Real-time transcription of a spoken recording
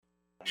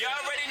You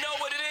already know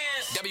what it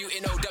is.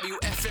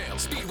 WNOW-FM,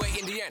 Speedway,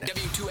 Indiana.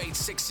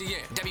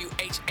 W286CN,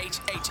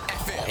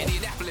 WHHH-FM,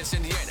 Indianapolis,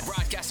 Indiana.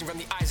 Broadcasting from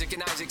the Isaac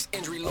and Isaac's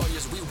Injury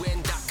Lawyers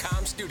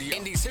WeWin.com studio.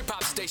 Indy's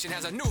hip-hop station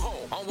has a new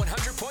home on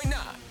 100.9.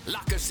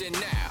 Lock us in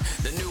now.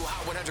 The new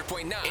Hot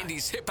 100.9,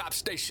 Indy's hip-hop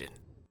station.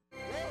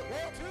 1,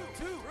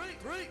 2,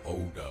 3.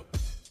 Hold up.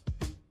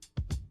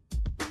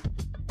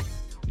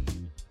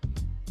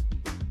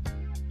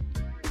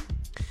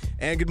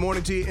 And good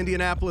morning to you,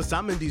 Indianapolis.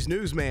 I'm Indy's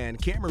newsman,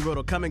 Cameron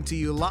Riddle, coming to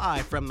you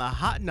live from the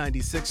Hot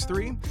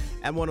 96.3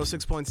 and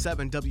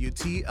 106.7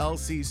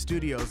 WTLC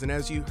studios. And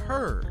as you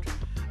heard,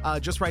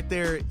 just right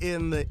there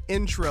in the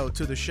intro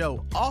to the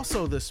show,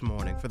 also this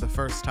morning for the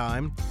first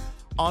time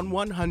on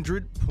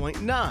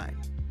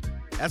 100.9.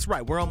 That's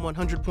right, we're on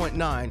 100.9,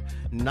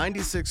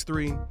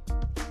 96.3,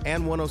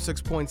 and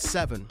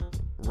 106.7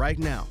 right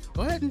now.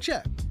 Go ahead and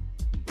check.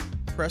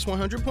 Press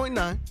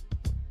 100.9.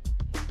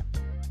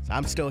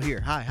 I'm still here.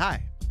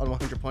 Hi, on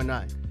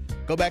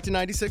 100.9. Go back to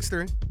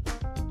 96.3.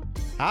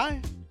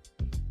 Hi.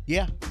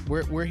 Yeah,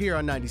 we're here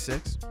on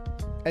 96.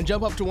 And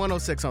jump up to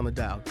 106 on the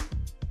dial.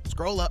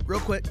 Scroll up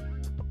real quick.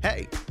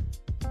 Hey.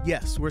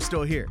 Yes, we're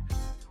still here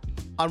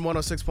on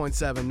 106.7,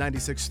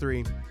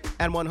 96.3,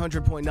 and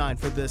 100.9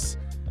 for this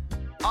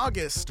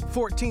August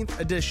 14th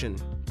edition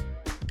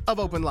of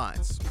Open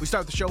Lines. We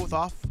start the show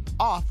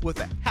off with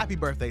a happy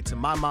birthday to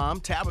my mom,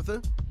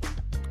 Tabitha.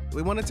 Do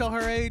we want to tell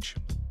her age?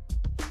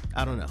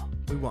 I don't know.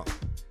 We won't.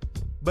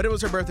 But it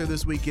was her birthday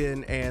this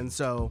weekend, and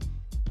so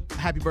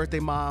happy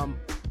birthday, Mom.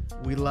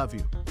 We love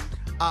you.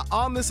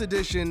 On this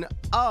edition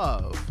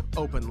of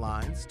Open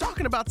Lines,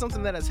 talking about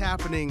something that is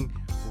happening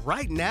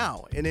right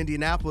now in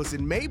Indianapolis,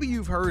 and maybe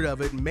you've heard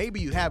of it, maybe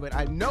you haven't.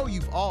 I know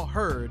you've all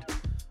heard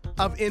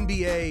of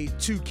NBA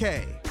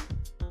 2K.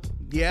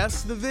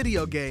 Yes, the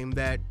video game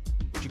that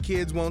your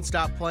kids won't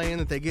stop playing,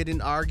 that they get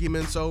in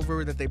arguments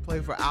over, that they play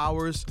for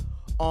hours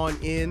on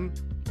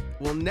end.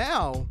 Well,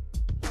 now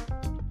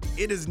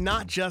it is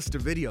not just a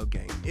video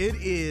game. It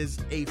is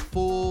a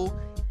full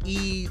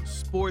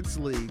e-sports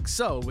league.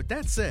 So with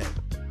that said,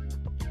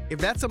 if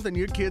that's something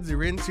your kids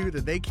are into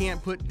that they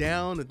can't put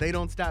down, that they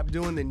don't stop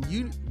doing, then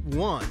you,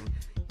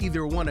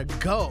 either want to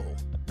go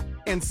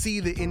and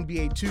see the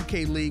NBA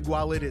 2K League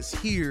while it is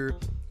here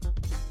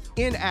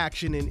in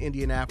action in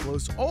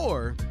Indianapolis,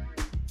 or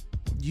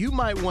you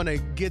might want to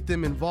get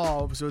them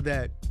involved so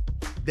that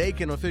they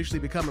can officially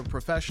become a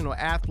professional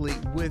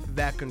athlete with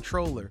that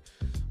controller.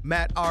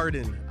 Matt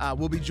Arden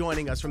will be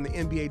joining us from the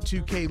NBA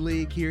 2K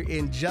League here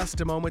in just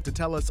a moment to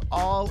tell us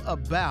all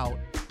about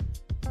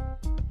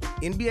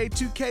NBA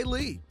 2K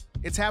League.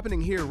 It's happening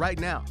here right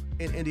now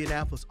in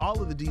Indianapolis.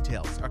 All of the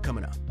details are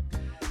coming up.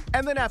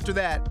 And then after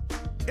that,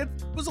 it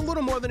was a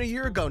little more than a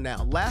year ago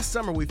now. Last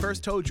summer, we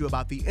first told you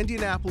about the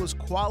Indianapolis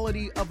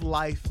Quality of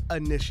Life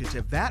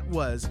Initiative. That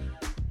was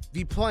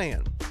the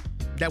plan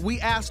that we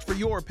asked for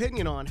your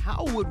opinion on.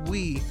 How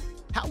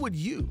would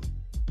you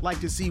like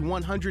to see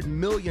 $100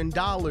 million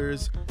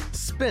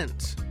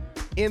spent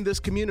in this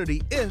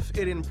community if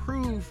it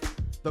improved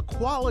the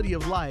quality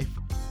of life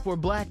for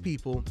Black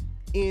people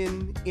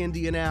in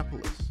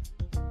Indianapolis?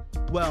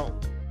 Well,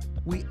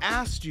 we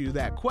asked you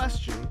that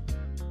question,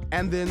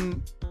 and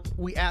then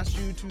we asked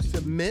you to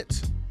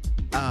submit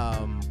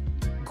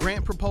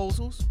grant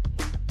proposals.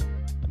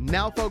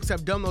 Now folks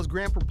have done those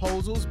grant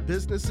proposals,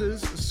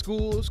 businesses,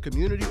 schools,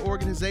 community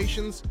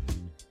organizations.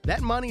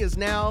 That money has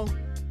now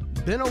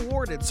been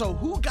awarded. So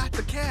who got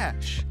the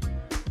cash?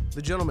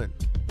 The gentleman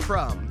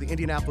from the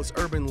Indianapolis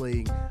Urban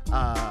League,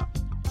 Arlen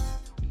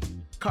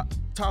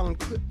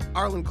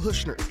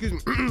Kushner,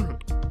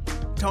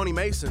 Tony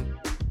Mason,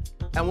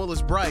 and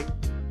Willis Bright.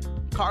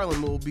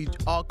 Carlin,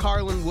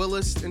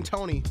 Willis, and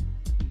Tony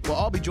will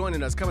all be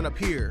joining us coming up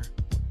here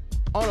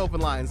on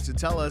Open Lines to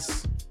tell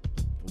us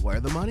where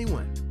the money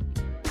went.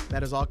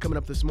 That is all coming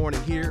up this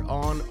morning here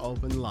on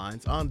Open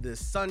Lines. On this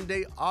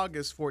Sunday,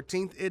 August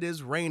 14th, it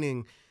is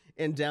raining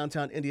in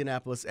downtown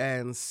Indianapolis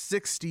and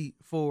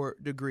 64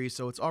 degrees.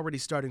 So it's already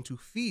starting to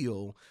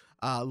feel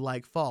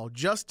like fall.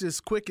 Just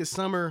as quick as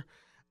summer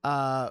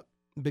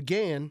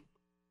began,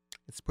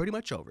 it's pretty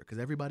much over because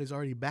everybody's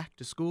already back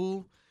to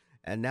school.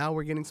 And now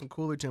we're getting some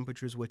cooler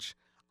temperatures, which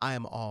I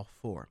am all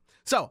for.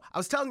 So I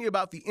was telling you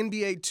about the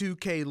NBA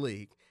 2K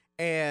League,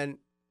 and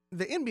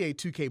the NBA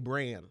 2K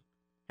brand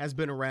has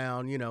been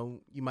around. You know,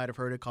 you might have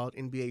heard it called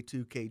NBA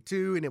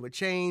 2K2, and it would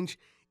change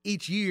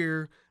each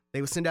year. They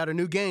would send out a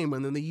new game,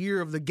 and then the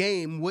year of the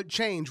game would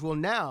change. Well,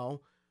 now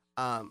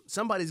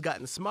somebody's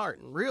gotten smart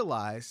and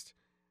realized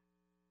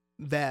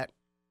that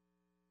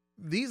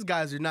these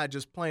guys are not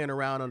just playing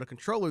around on a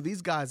controller.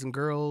 These guys and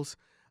girls,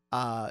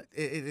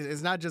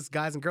 it's not just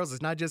guys and girls.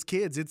 It's not just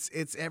kids.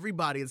 It's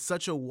everybody. It's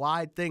such a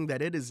wide thing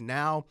that it is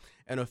now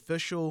an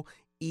official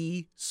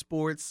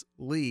esports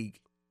league,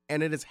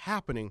 and it is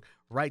happening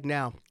right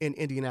now in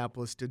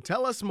Indianapolis. To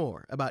tell us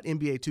more about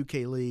NBA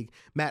 2K League,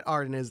 Matt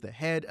Arden is the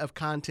head of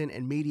content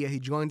and media. He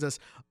joins us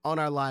on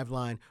our live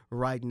line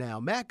right now.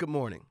 Matt, good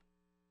morning.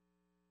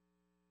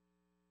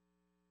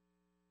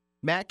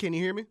 Matt, can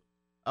you hear me?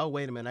 Oh,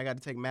 wait a minute. I got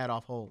to take Matt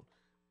off hold.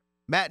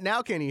 Matt,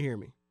 now can you hear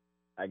me?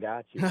 I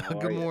got you. How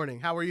Good are you? morning.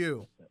 How are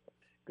you?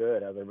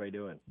 Good. How's everybody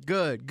doing?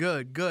 Good.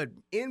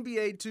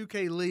 NBA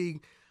 2K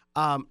League,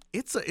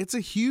 it's a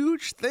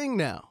huge thing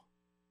now.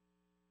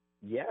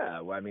 Yeah,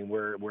 well, I mean,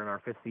 we're in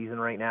our fifth season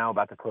right now,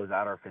 about to close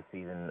out our fifth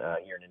season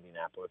here in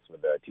Indianapolis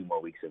with 2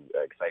 more weeks of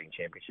exciting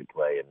championship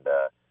play, and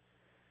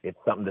it's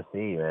something to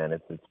see, man.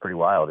 It's pretty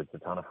wild. It's a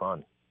ton of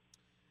fun.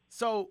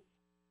 So,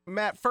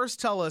 Matt,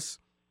 first tell us,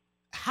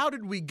 how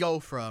did we go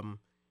from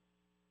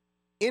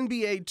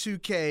NBA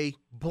 2K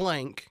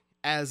blank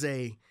as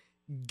a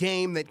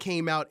game that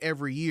came out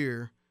every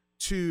year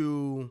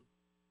to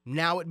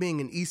now it being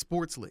an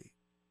esports league?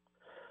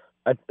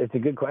 It's a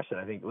good question.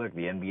 I think, look,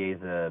 the NBA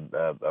is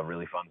a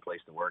really fun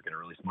place to work and a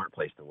really smart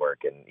place to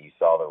work. And you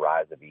saw the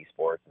rise of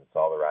esports and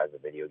saw the rise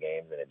of video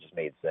games, and it just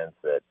made sense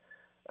that,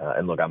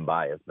 and look, I'm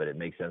biased, but it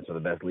makes sense for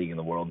the best league in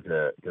the world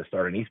to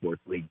start an esports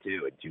league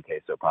too. And 2K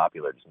is so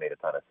popular, it just made a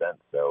ton of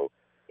sense. So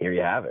here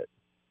you have it.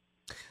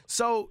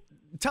 So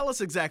tell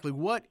us exactly,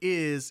 what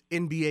is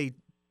NBA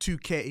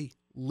 2K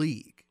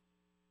League?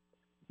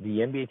 The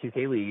NBA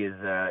 2K League is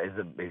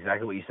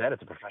exactly what you said.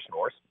 It's a professional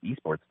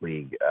esports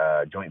league,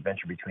 joint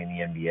venture between the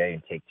NBA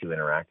and Take-Two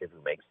Interactive,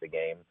 who makes the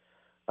game.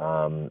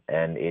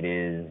 And it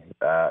is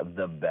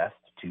the best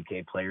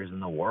 2K players in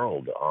the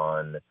world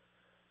on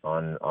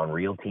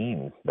real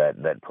teams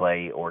that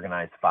play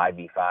organized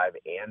 5v5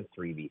 and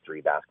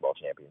 3v3 basketball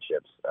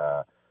championships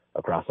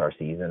across our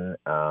season.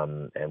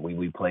 And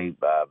we play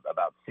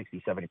about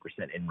 60-70%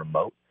 in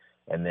remote.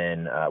 And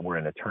then we're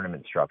in a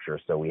tournament structure.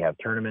 So we have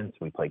tournaments.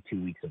 We play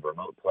 2 weeks of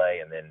remote play,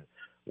 and then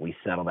we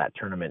settle that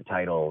tournament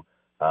title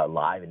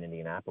live in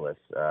Indianapolis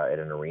at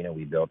an arena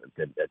we built at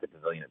the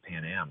Pavilion at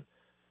Pan Am,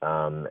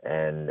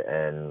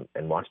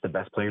 and watch the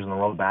best players in the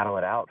world battle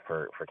it out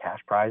for cash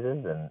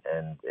prizes.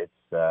 And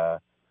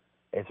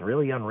it's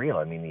really unreal.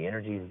 I mean, the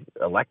energy's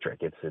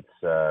electric. It's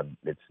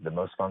the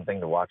most fun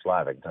thing to watch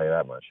live. I can tell you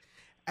that much.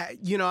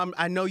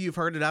 I know you've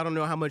heard it. I don't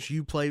know how much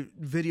you play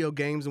video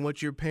games and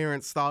what your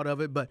parents thought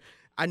of it, but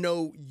I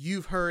know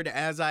you've heard,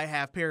 as I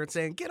have, parents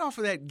saying, "Get off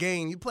of that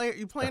game. You're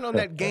playing on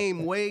that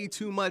game way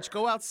too much.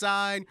 Go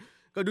outside,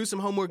 go do some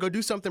homework, go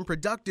do something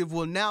productive."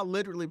 Well, now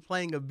literally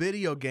playing a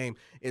video game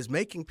is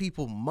making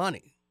people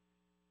money.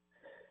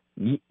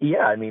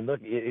 Yeah, I mean, look,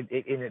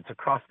 it's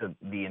across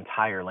the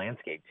entire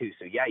landscape too.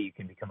 So yeah, you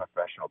can become a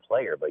professional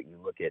player, but you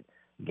look at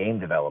game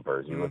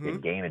developers, you look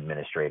at game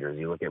administrators,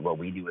 you look at what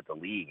we do with the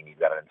league, and you've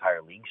got an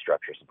entire league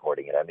structure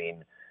supporting it. I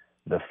mean,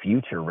 the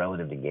future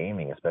relative to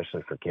gaming,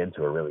 especially for kids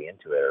who are really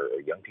into it, or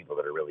young people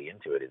that are really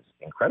into it, is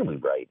incredibly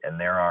bright. And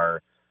there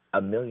are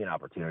a million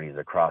opportunities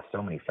across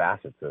so many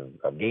facets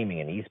of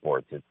gaming and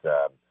esports. It's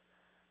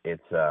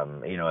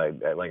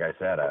like I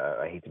said,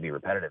 I hate to be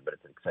repetitive, but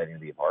it's exciting to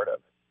be a part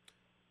of.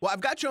 Well, I've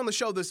got you on the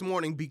show this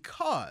morning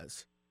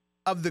because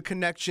of the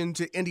connection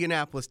to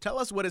Indianapolis. Tell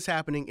us what is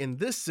happening in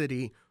this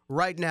city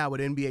right now at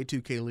NBA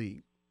 2K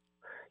League.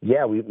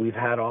 Yeah, we've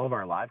had all of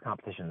our live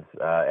competitions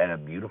at a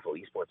beautiful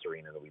esports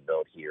arena that we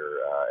built here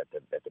at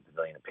the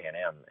Pavilion at Pan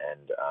Am,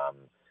 and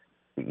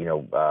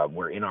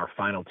we're in our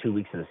final 2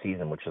 weeks of the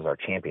season, which is our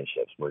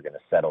championships. We're going to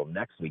settle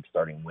next week,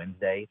 starting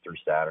Wednesday through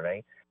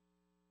Saturday,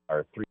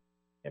 our 3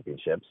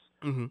 championships,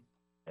 and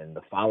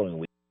the following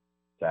week,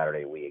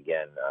 Saturday, we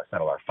again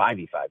settle our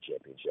 5v5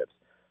 championships.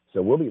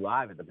 So we'll be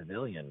live at the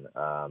Pavilion,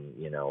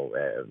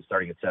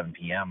 starting at 7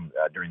 p.m.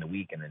 During the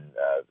week, and then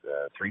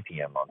 3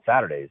 p.m. on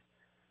Saturdays,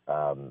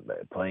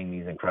 playing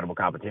these incredible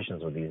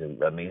competitions with these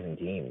amazing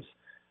teams.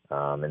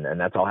 And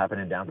that's all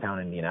happening in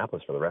downtown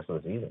Indianapolis for the rest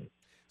of the season.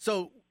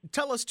 So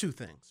tell us 2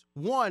 things.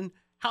 1,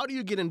 how do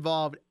you get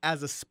involved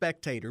as a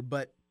spectator?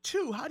 But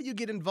 2, how do you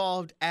get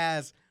involved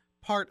as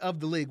part of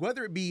the league,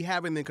 whether it be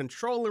having the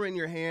controller in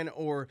your hand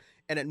or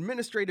an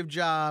administrative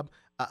job,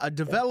 a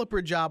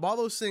developer job, all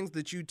those things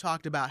that you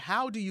talked about?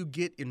 How do you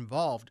get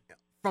involved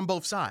from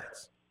both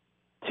sides?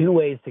 2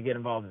 ways to get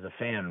involved as a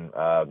fan.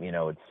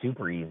 It's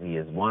super easy.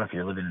 Is 1, if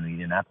you're living in the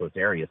Indianapolis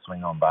area,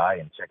 swing on by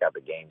and check out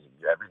the games.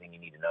 Everything you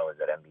need to know is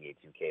at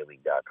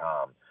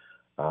NBA2KLeague.com.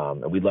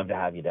 And we'd love to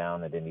have you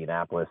down at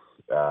Indianapolis,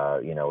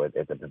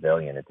 at the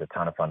Pavilion. It's a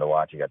ton of fun to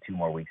watch. You got 2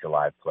 more weeks of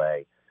live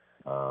play,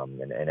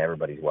 and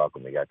everybody's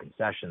welcome. We got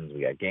concessions, we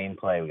got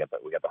gameplay, we got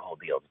the whole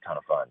deal. It's a ton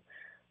of fun.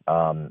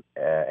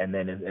 And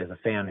then as a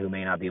fan who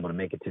may not be able to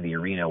make it to the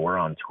arena, we're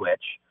on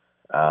Twitch.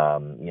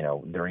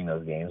 During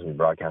those games, we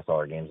broadcast all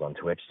our games on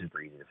Twitch.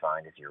 Super easy to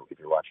find if you're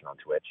watching on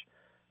Twitch.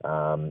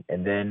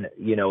 And then,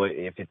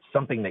 if it's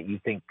something that you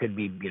think could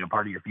be,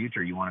 part of your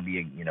future, you want to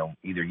be,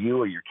 either you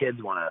or your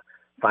kids want to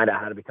find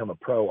out how to become a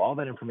pro, all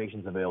that information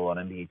is available on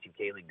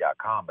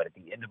NBA2KLeague.com. But at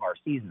the end of our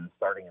season,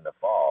 starting in the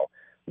fall,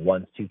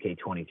 once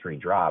 2K23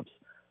 drops,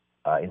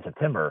 in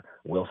September,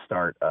 we'll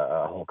start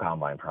a whole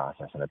combine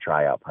process and a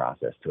tryout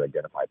process to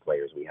identify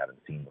players we haven't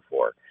seen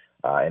before.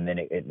 And then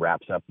it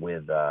wraps up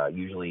with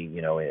usually,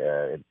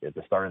 at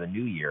the start of the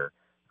new year,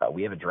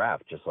 we have a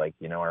draft, just like,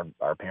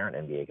 our parent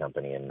NBA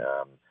company. And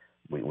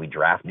we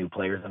draft new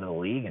players into the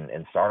league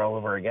and start all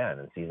over again.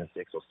 And season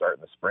 6 will start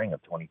in the spring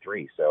of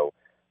 23. So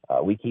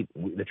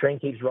the train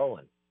keeps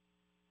rolling.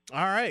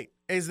 All right.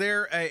 Is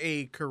there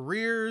a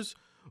careers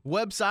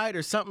website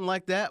or something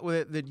like that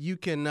that you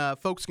can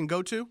folks can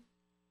go to?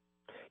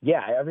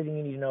 Yeah, everything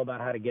you need to know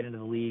about how to get into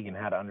the league and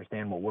how to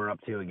understand what we're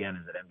up to,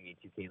 again, is at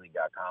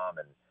NBA2KLeague.com.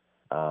 And,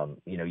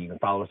 you can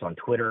follow us on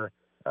Twitter,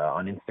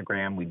 on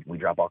Instagram. We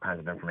drop all kinds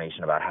of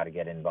information about how to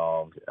get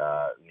involved,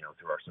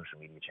 through our social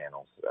media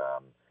channels.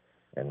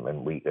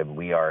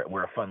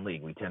 We're a fun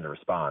league. We tend to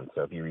respond.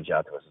 So if you reach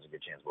out to us, there's a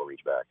good chance we'll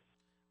reach back.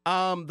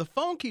 The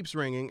phone keeps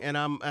ringing, and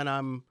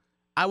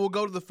I will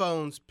go to the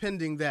phones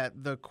pending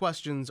that the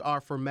questions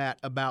are for Matt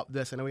about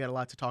this. I know we had a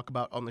lot to talk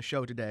about on the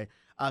show today.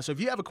 So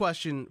if you have a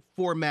question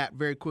for Matt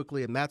very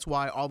quickly, and that's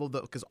why all of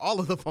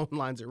the phone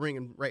lines are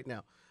ringing right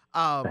now.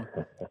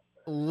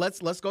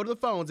 Let's go to the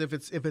phones. If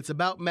it's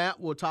about Matt,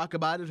 we'll talk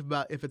about it.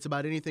 If it's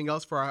about anything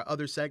else for our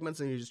other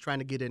segments and you're just trying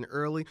to get in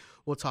early,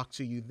 we'll talk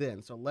to you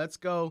then. So let's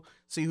go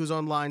see who's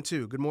on line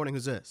 2. Good morning.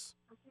 Who's this?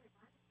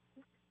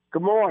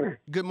 Good morning.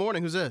 Good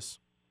morning. Who's this?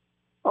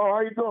 Oh,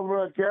 how you doing,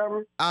 Red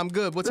Cameron? I'm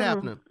good. What's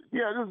happening?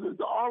 This is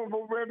the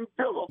Honorable Redden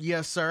Phillips.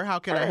 Yes, sir. How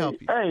can I help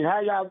you? Hey,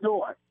 how y'all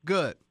doing?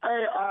 Good.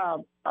 Hey,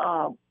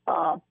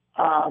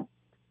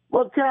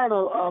 what kind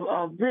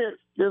of event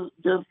this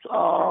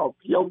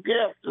your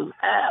guest is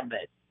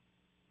having?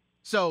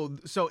 So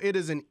it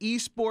is an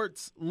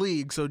esports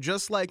league. So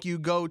just like you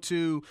go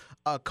to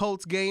a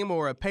Colts game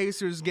or a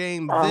Pacers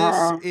game,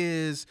 this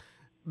is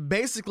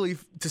basically,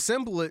 to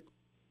simple it,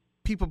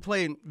 people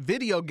playing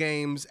video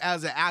games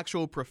as an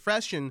actual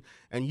profession,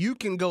 and you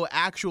can go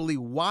actually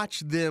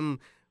watch them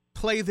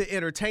play the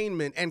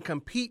entertainment and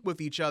compete with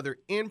each other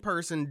in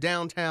person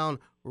downtown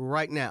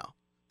right now.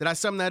 Did I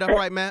sum that up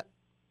right, Matt?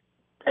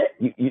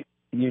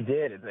 You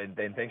did, and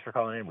thanks for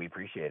calling in. We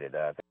appreciate it.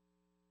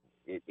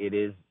 It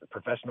is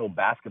professional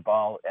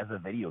basketball as a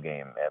video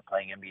game,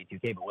 playing NBA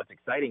 2K. But what's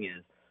exciting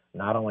is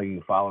not only are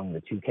you following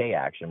the 2K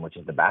action, which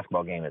is the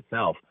basketball game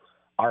itself,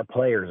 our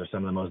players are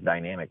some of the most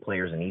dynamic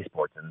players in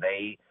esports, and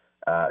they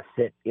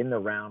sit in the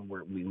round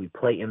where we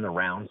play in the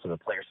round, so the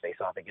players face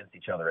off against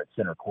each other at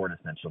center court,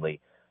 essentially,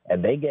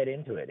 and they get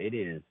into it. It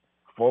is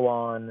full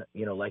on,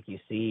 like you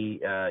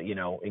see,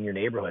 in your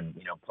neighborhood,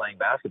 playing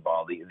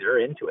basketball. They're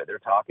into it. They're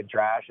talking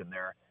trash, and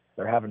they're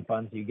having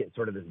fun, so you get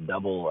sort of this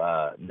double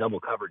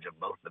coverage of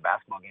both the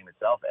basketball game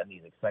itself and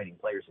these exciting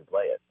players who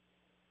play it.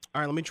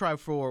 All right, let me try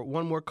for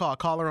one more call.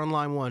 Caller on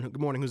line 1.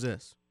 Good morning. Who's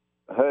this?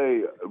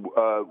 Hey,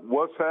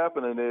 what's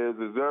happening is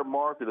there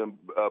marketing?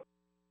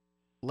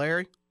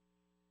 Larry,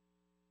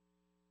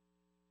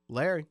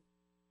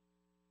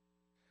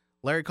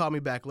 call me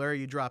back. Larry,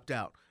 you dropped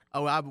out.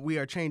 We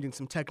are changing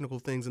some technical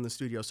things in the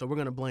studio, so we're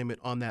going to blame it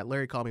on that.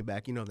 Larry, call me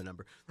back. You know the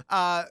number.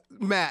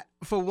 Matt,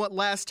 for what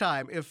last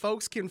time, if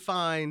folks can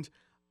find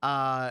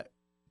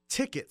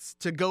tickets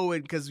to go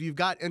in, because you've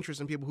got interest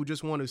in people who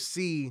just want to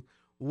see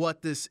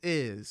what this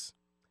is,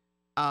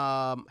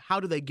 how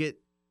do they get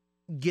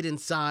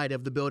inside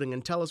of the building,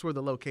 and tell us where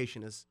the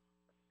location is?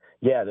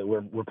 Yeah,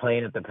 we're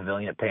playing at the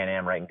Pavilion at Pan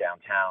Am right in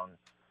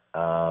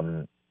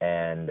downtown.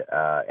 And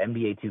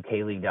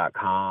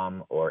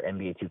NBA2KLeague.com or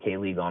NBA2K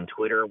League on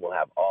Twitter will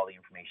have all the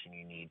information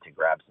you need to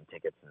grab some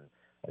tickets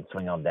and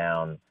swing on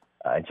down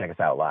and check us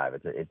out live.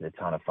 It's a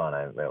ton of fun.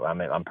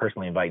 I'm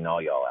personally inviting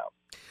all y'all out.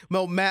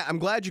 Well, Matt, I'm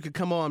glad you could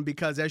come on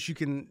because, as you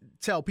can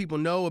tell, people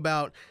know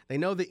the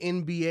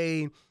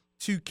NBA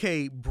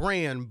 2K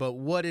brand, but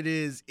what it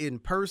is in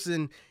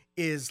person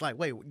is like,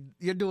 wait,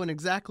 you're doing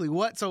exactly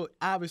what? So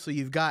obviously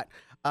you've got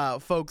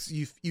folks,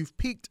 you've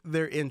piqued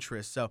their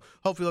interest. So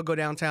hopefully they'll go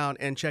downtown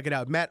and check it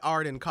out. Matt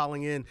Arden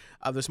calling in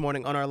this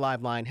morning on our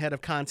live line, head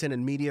of content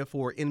and media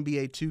for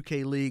NBA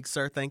 2K League.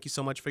 Sir, thank you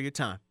so much for your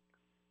time.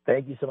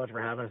 Thank you so much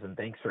for having us, and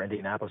thanks for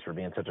Indianapolis for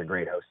being such a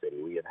great host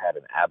city. We have had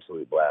an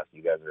absolute blast.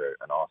 You guys are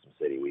an awesome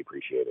city. We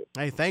appreciate it.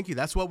 Hey, thank you.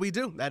 That's what we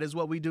do. That is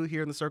what we do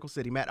here in the Circle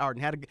City. Matt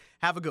Arden,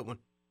 have a good one.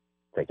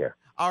 Take care.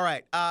 All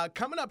right.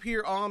 Coming up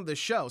here on the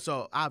show,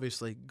 so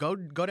obviously go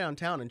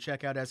downtown and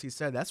check out, as he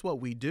said, that's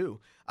what we do.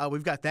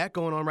 We've got that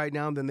going on right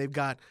now, and then they've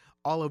got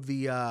all of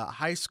the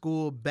high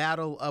school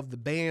Battle of the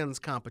Bands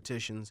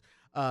competitions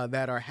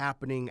that are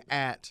happening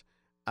at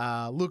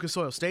Lucas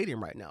Oil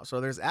Stadium right now. So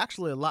there's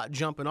actually a lot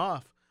jumping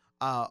off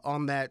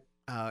on that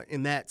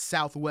in that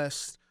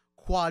southwest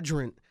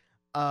quadrant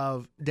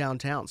of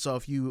downtown. So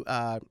if you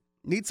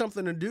need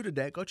something to do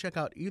today, go check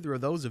out either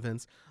of those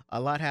events. A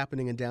lot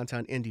happening in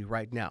downtown Indy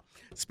right now.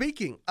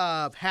 Speaking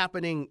of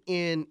happening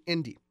in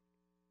Indy,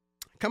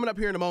 coming up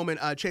here in a moment,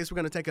 Chase, we're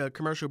going to take a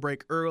commercial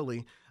break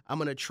early. I'm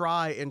going to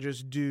try and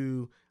just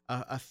do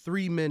a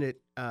 3-minute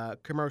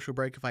commercial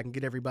break if I can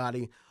get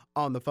everybody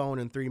on the phone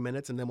in 3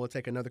 minutes, and then we'll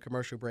take another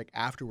commercial break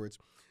afterwards.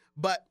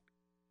 But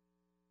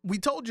we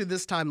told you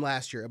this time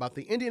last year about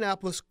the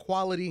Indianapolis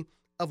Quality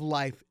of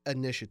Life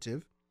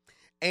Initiative.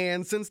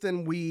 And since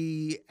then,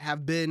 we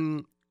have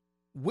been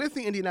with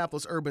the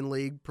Indianapolis Urban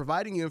League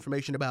providing you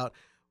information about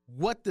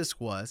what this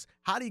was,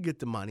 how do you get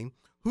the money,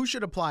 who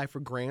should apply for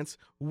grants,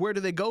 where do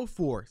they go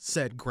for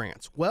said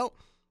grants. Well,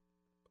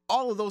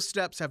 all of those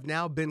steps have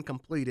now been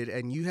completed,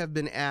 and you have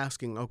been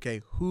asking,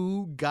 okay,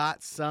 who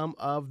got some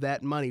of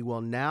that money? Well,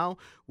 now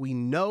we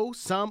know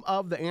some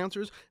of the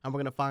answers, and we're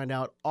going to find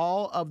out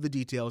all of the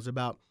details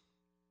about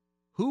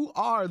who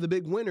are the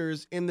big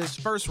winners in this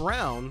first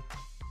round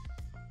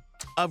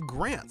of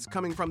grants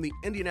coming from the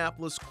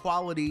Indianapolis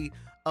Quality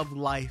of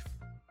Life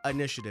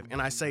Initiative.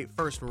 And I say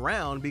first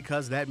round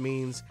because that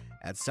means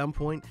at some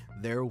point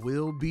there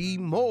will be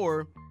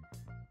more.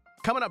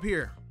 Coming up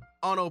here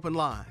on Open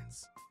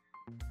Lines,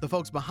 the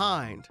folks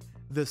behind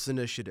this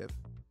initiative,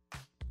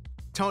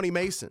 Tony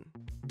Mason,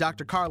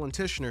 Dr. Carlin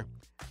Tishner,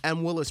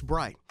 and Willis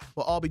Bright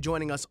will all be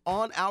joining us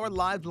on our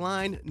live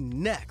line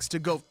next to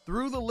go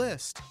through the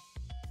list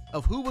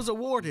of who was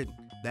awarded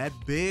that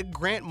big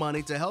grant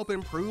money to help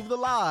improve the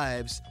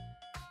lives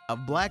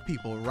of Black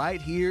people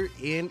right here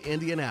in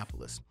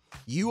Indianapolis.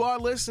 You are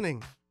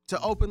listening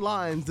to Open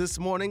Lines this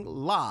morning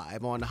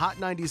live on Hot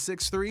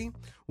 96.3,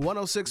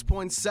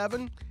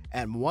 106.7,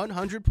 and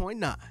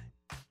 100.9.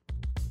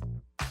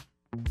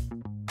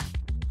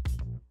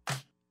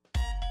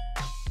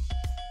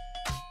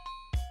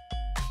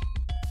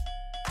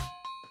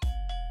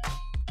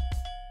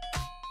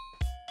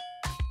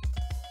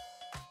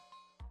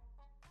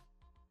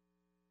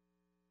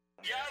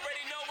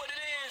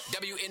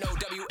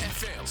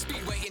 WNOW-FM,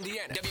 Speedway,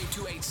 Indiana,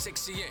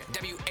 W286CN,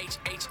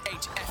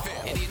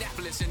 WHHH-FM,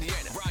 Indianapolis,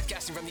 Indiana,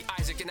 broadcasting from the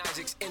Isaac and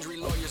Isaac's Injury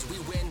Lawyers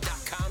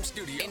WeWin.com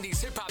studio.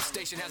 Indies hip-hop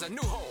station has a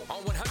new home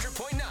on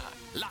 100.9.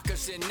 Lock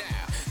us in now,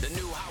 the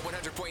new Hot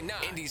 100.9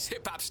 Indies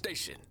hip-hop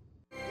station.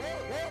 1,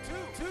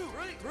 2,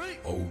 3.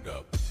 Hold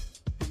up.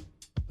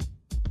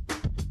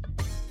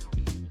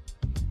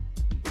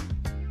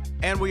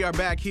 And we are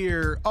back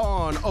here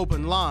on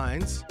Open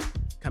Lines,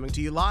 coming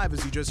to you live,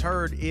 as you just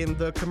heard in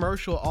the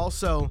commercial,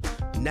 also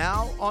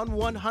now on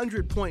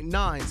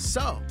 100.9.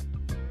 So,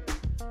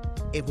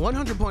 if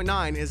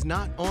 100.9 is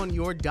not on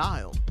your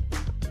dial,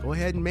 go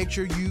ahead and make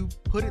sure you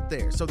put it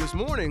there. So this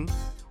morning,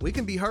 we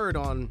can be heard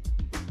on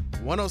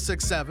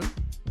 106.7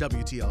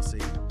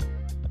 WTLC,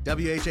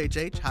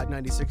 WHHH, Hot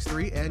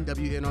 96.3, and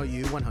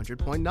WNOU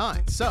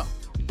 100.9. So,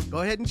 go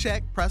ahead and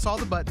check, press all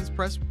the buttons,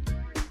 press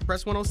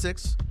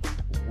 106,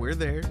 we're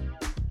there.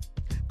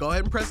 Go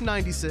ahead and press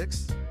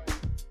 96.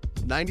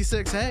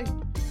 96, hey,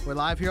 we're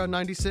live here on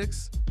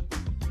 96,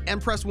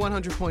 and press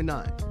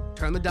 100.9.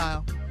 Turn the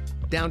dial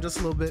down just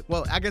a little bit.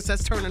 Well, I guess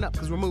that's turning up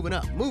because we're moving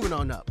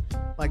on up,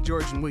 like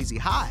George and Wheezy.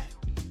 Hi,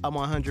 I'm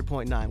on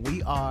 100.9.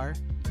 We are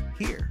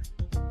here.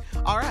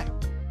 All right,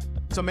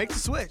 so make the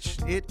switch.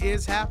 It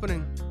is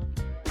happening.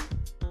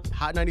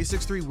 Hot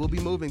 96.3 will be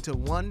moving to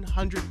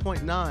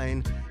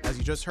 100.9, as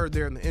you just heard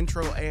there in the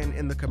intro and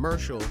in the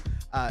commercial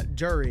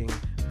during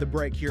the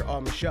break here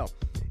on the show.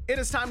 It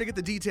is time to get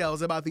the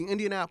details about the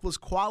Indianapolis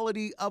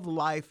Quality of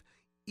Life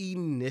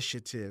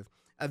Initiative.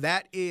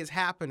 That is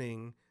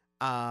happening,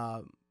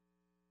 I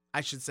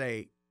should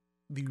say,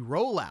 the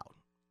rollout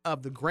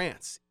of the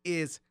grants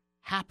is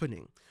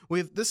happening.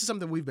 This is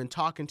something we've been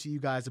talking to you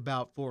guys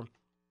about for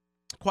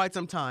quite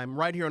some time.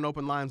 Right here on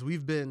Open Lines,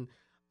 we've been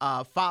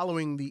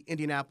following the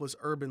Indianapolis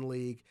Urban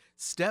League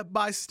step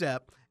by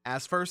step,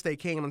 as first they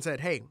came and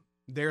said, hey,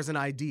 there's an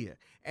idea.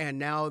 And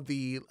now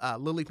the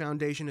Lilly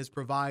Foundation is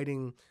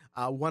providing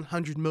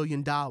 $100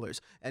 million.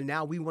 And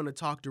now we want to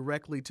talk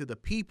directly to the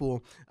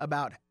people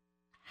about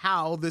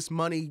how this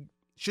money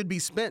should be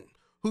spent,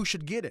 who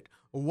should get it,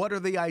 what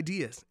are the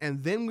ideas.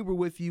 And then we were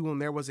with you when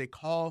there was a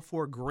call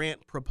for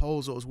grant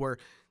proposals where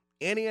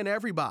any and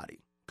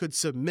everybody could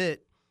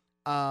submit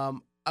a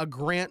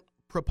grant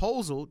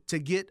proposal to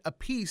get a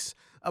piece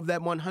of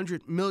that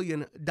 $100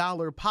 million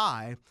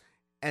pie.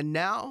 And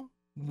now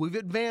we've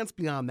advanced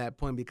beyond that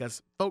point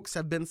because folks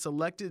have been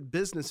selected.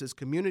 Businesses,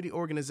 community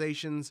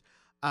organizations,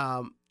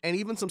 and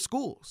even some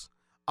schools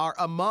are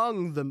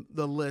among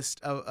the list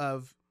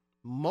of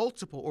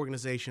multiple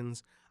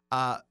organizations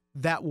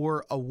that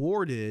were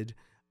awarded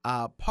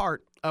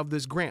part of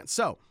this grant.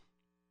 So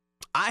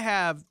I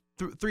have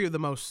three of the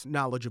most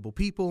knowledgeable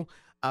people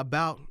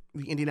about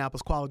the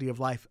Indianapolis Quality of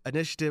Life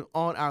Initiative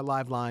on our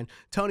live line: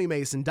 Tony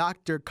Mason,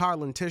 Dr.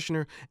 Carlin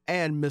Tishner,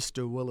 and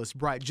Mr. Willis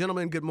Bright.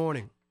 Gentlemen, good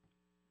morning.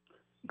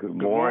 Good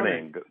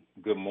morning.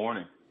 Good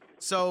morning.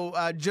 So,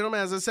 gentlemen,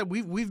 as I said,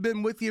 we've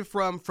been with you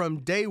from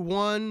day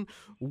one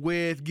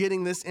with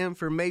getting this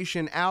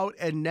information out,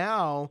 and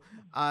now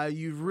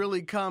you've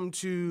really come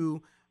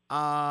to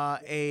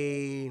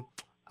a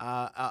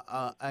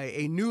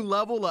new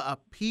level, a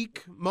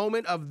peak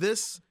moment of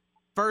this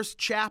first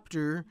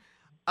chapter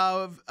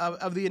of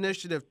the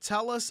initiative.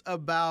 Tell us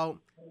about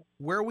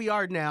where we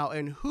are now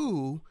and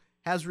who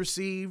has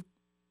received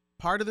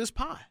part of this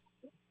pie.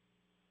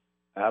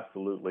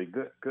 Absolutely.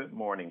 Good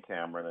morning,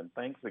 Cameron, and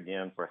thanks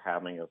again for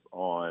having us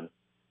on.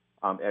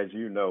 As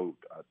you know,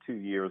 2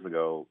 years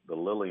ago, the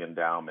Lilly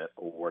Endowment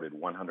awarded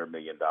 $100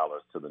 million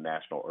to the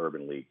National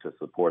Urban League to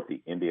support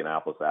the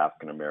Indianapolis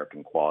African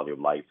American Quality of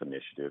Life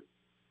Initiative,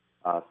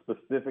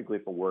 specifically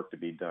for work to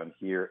be done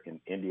here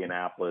in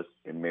Indianapolis,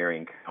 in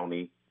Marion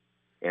County.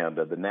 And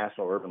the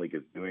National Urban League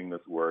is doing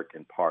this work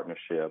in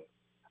partnership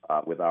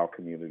with our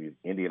communities,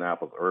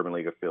 Indianapolis Urban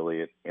League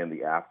affiliate, and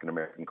the African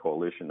American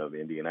Coalition of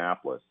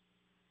Indianapolis.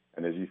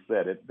 And as you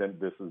said,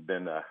 this has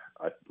been a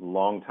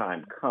long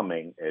time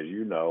coming. As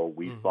you know,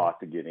 we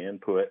sought to get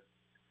input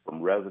from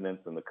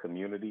residents in the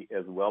community,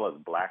 as well as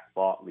Black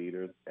thought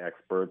leaders,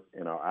 experts,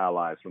 and our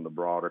allies from the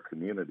broader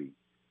community.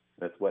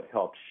 That's what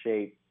helped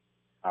shape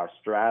our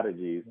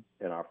strategies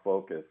and our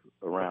focus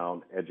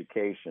around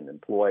education,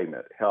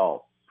 employment,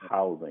 health,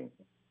 housing,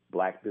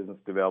 Black business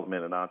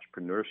development, and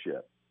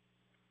entrepreneurship.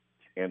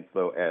 And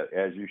so,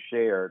 as you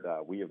shared,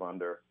 we have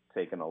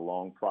undertaken a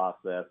long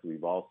process.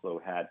 We've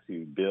also had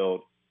to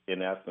build,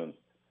 in essence,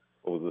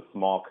 what was a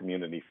small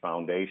community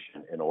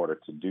foundation in order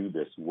to do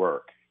this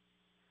work.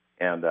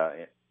 And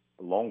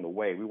along the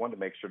way, we wanted to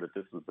make sure that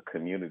this was the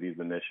community's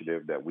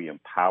initiative, that we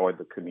empowered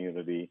the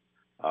community.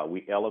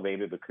 We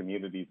elevated the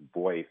community's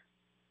voice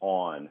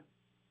on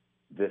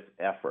this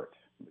effort,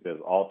 because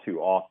all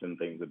too often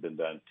things have been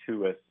done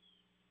to us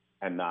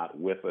and not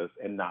with us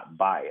and not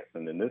by us.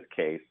 And in this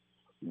case,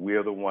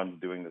 we're the ones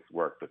doing this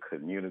work, the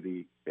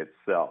community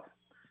itself.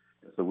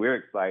 So we're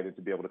excited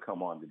to be able to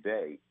come on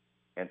today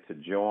and to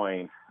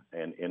join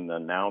in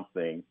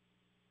announcing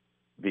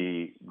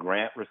the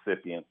grant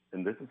recipient,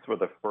 and this is for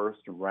the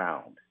first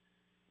round.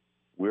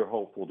 We're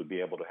hopeful to be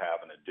able to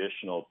have an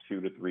additional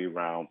 2 to 3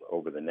 rounds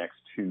over the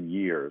next 2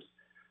 years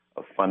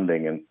of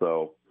funding. And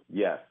so,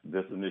 yes,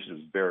 this initiative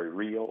is very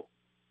real.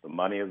 The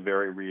money is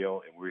very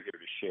real, and we're here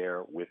to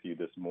share with you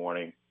this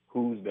morning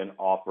who's been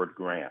offered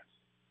grants.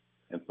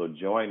 And so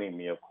joining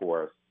me, of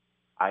course,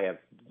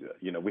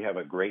 we have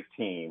a great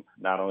team,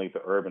 not only at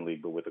the Urban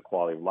League, but with the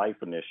Quality of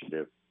Life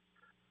Initiative,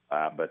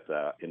 but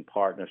in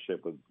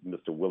partnership with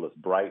Mr. Willis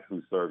Bright,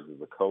 who serves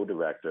as a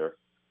co-director,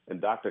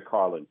 and Dr.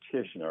 Carlin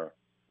Tishner,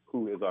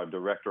 who is our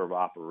director of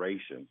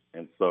operations.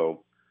 And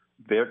so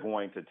they're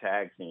going to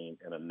tag team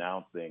in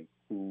announcing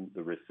who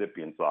the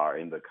recipients are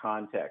in the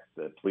context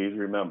that, please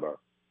remember,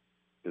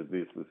 is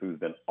this who's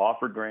been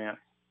offered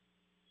grants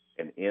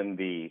and in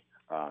the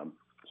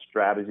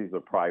strategies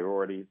or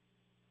priorities.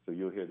 So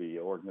you'll hear the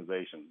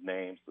organization's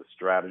names, the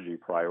strategy,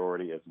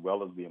 priority, as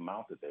well as the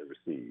amount that they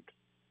received.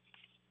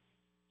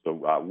 So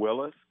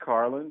Willis,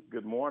 Carlin,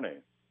 good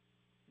morning.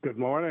 Good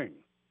morning.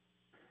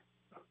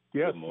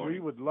 Yes, Good morning. We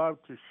would love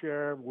to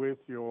share with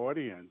your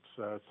audience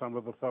some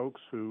of the folks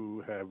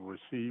who have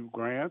received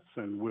grants,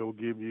 and we'll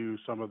give you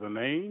some of the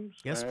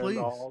names. Yes, and please.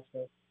 Also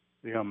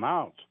the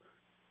amounts.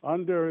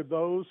 Under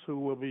those who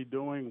will be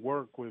doing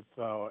work with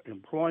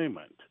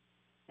employment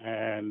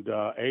and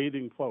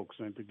aiding folks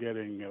into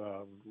getting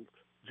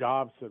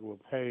jobs that will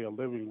pay a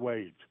living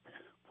wage,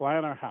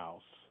 Flanner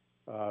House,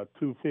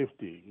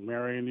 $250.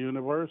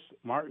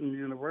 Martin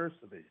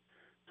University,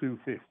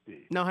 $250.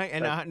 Now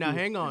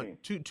hang on.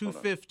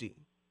 $250.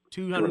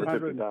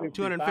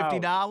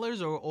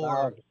 $250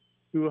 or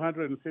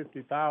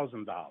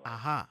 $250,000.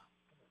 Aha.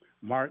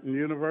 Martin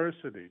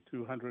University,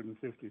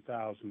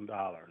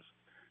 $250,000.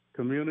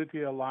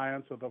 Community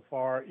Alliance of the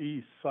Far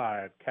East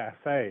Side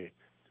Cafe,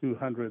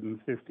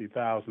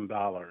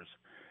 $250,000.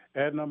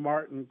 Edna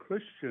Martin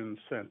Christian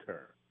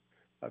Center,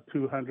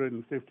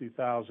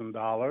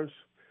 $250,000.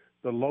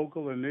 The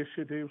Local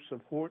Initiative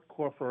Support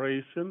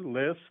Corporation,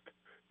 LISC,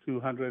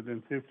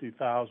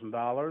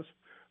 $250,000.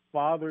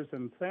 Fathers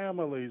and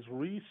Families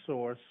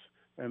Resource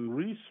and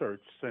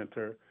Research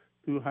Center,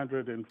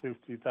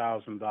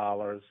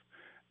 $250,000.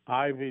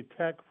 Ivy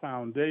Tech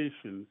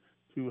Foundation,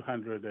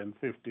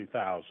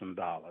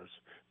 $250,000.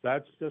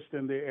 That's just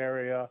in the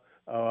area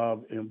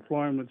of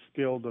employment,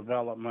 skill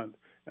development,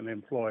 and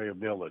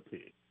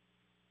employability.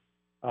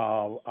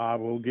 I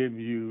will give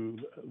you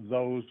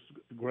those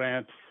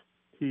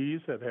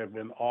grantees that have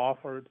been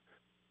offered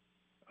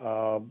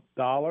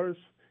dollars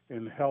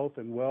in health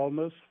and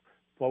wellness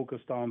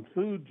focused on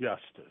food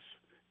justice,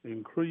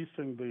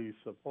 increasing the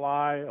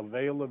supply,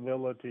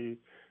 availability,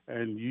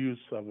 and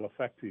use of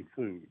effective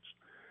foods.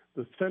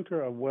 The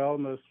Center of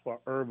Wellness for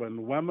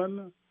Urban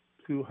Women,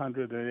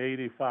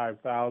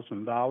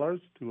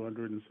 $285,000,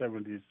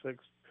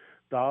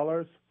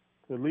 $276.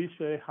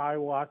 Felicia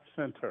Hiwatt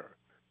Center,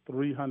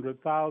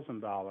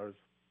 $300,000.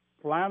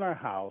 Flanner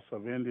House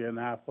of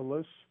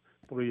Indianapolis,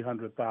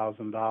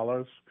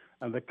 $300,000.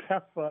 And the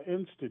Keffa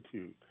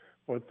Institute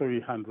for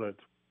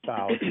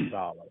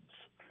 $300,000.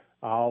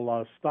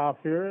 I'll stop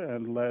here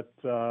and let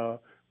Dr.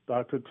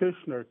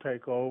 Tishner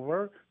take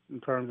over in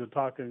terms of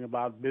talking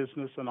about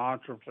business and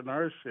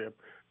entrepreneurship,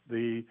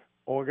 the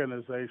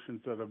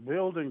organizations that are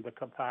building the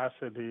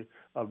capacity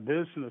of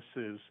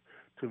businesses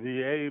to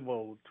be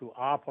able to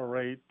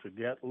operate, to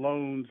get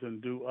loans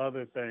and do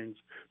other things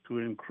to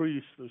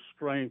increase the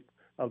strength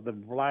of the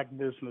Black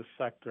business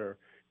sector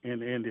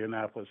in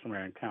Indianapolis,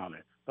 Marion County.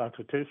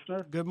 Dr.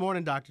 Tishner? Good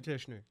morning, Dr.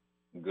 Tishner.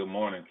 Good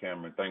morning,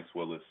 Cameron. Thanks,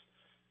 Willis.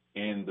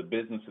 In the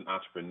business and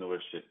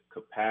entrepreneurship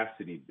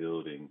capacity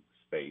building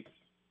space,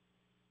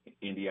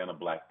 Indiana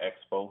Black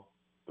Expo,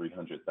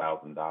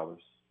 $300,000.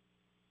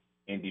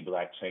 Indy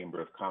Black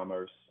Chamber of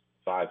Commerce,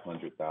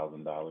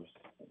 $500,000.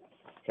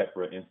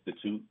 Kepra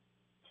Institute,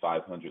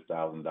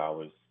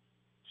 $500,000.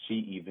 She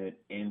Event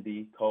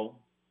Indy Co.,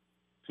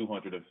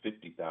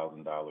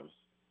 $250,000,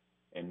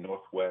 and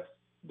Northwest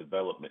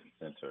Development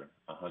Center,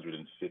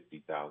 $150,000.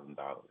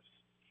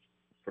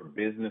 For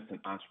business and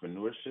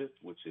entrepreneurship,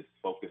 which is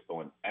focused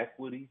on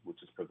equity,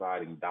 which is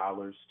providing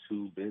dollars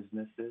to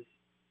businesses,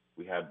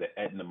 we have the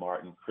Edna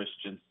Martin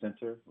Christian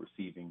Center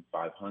receiving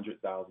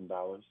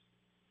 $500,000,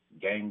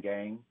 Gang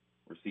Gang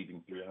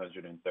receiving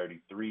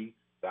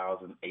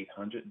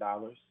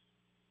 $333,800,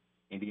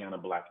 Indiana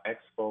Black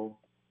Expo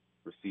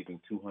receiving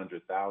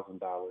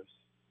 $200,000,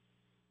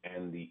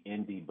 and the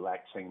Indy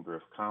Black Chamber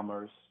of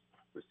Commerce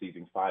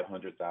receiving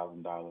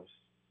 $500,000,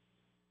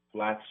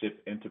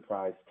 Flagship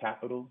Enterprise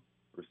Capital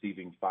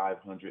receiving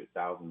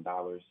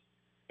 $500,000,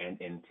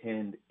 and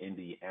Intend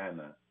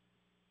Indiana,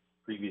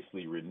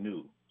 previously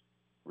Renew,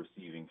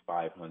 receiving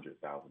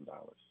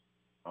 $500,000.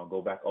 I'll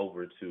go back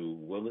over to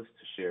Willis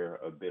to share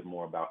a bit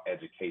more about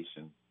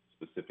education,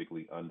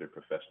 specifically under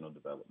professional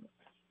development.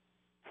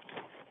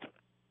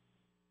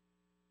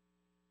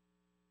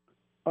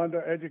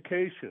 Under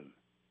education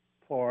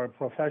for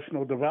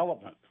professional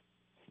development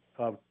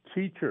of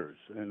teachers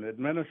and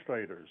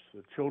administrators,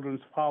 the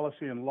Children's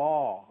Policy and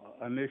Law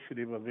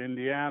Initiative of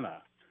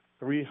Indiana,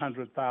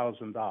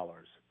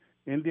 $300,000.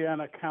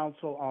 Indiana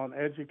Council on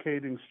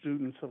Educating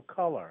Students of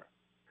Color,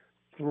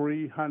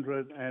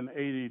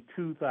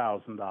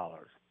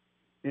 $382,000.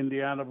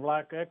 Indiana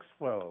Black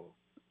Expo,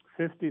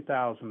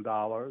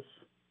 $50,000.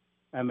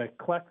 And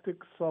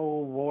Eclectic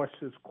Soul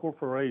Voices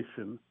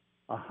Corporation,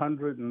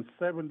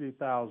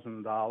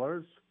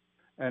 $170,000.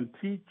 And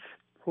Teach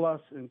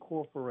Plus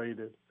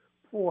Incorporated,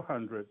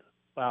 $400,000.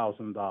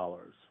 In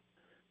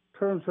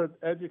terms of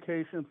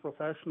education,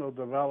 professional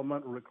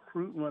development,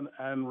 recruitment,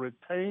 and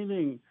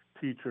retaining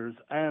teachers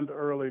and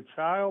early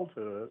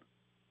childhood,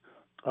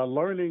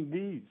 Learning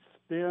Needs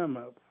STEM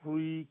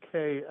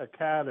Pre-K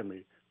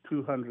Academy,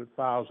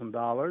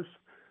 $200,000.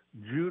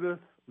 Judith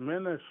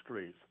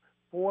Ministries,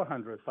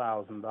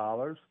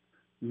 $400,000.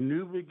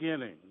 New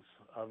Beginnings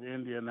of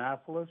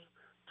Indianapolis,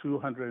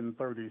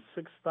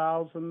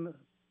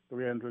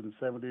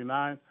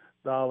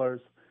 $236,379.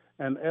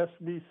 And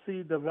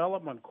SBC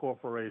Development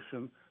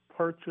Corporation,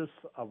 Purchase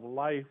of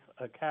Life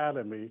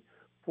Academy,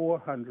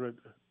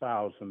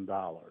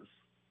 $400,000.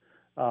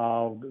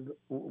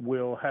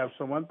 We'll have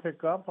someone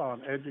pick up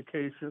on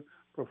education,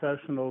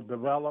 professional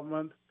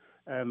development,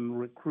 and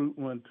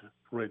recruitment,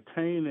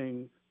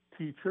 retaining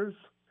teachers.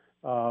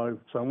 If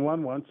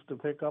someone wants to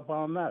pick up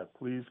on that,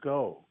 please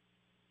go.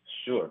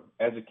 Sure.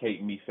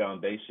 Educate Me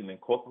Foundation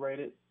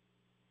Incorporated,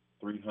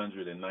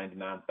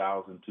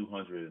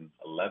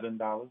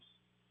 $399,211.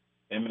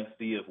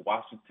 MSD of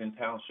Washington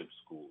Township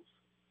Schools,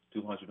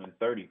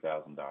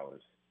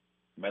 $230,000.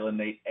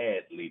 Melanate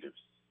Ed Leaders,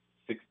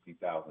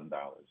 $60,000.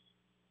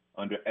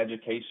 Under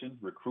Education,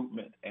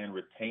 Recruitment, and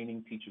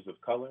Retaining Teachers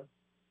of Color,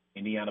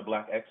 Indiana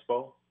Black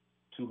Expo,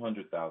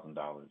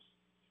 $200,000.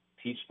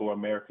 Teach for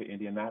America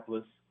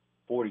Indianapolis,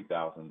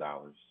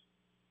 $40,000.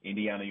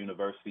 Indiana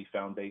University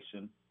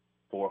Foundation,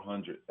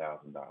 $400,000.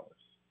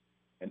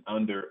 And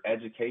under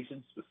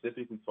education,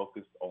 specifically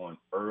focused on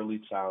early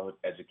childhood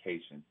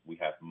education, we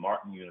have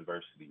Martin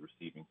University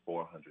receiving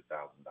 $400,000.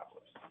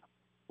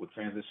 We'll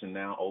transition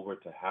now over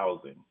to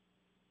housing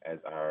as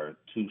our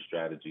two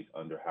strategies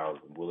under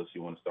housing. Willis,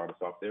 you want to start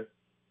us off there?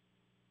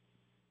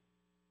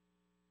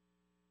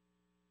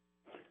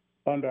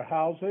 Under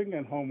housing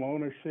and home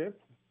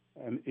ownership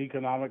and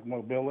economic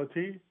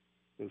mobility,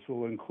 this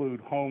will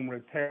include home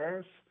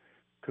repairs,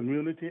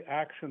 Community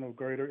Action of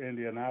Greater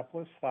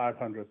Indianapolis,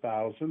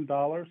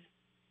 $500,000.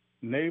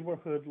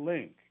 Neighborhood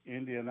Link,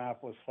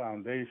 Indianapolis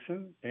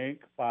Foundation,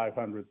 Inc.,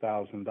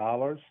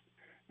 $500,000.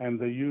 And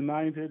the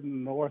United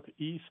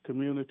Northeast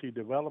Community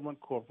Development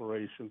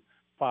Corporation,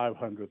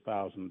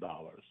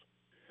 $500,000.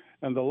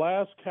 And the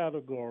last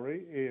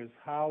category is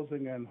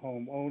housing and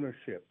home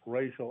ownership,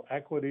 racial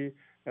equity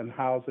and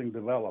housing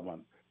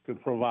development, to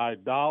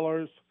provide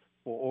dollars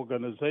for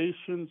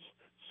organizations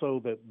so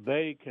that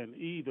they can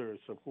either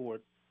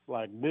support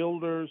Black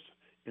builders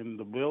in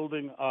the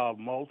building of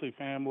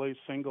multifamily,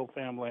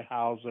 single-family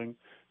housing,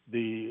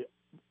 the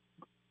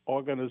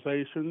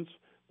organizations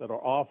that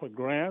are offered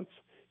grants,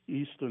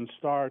 Eastern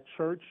Star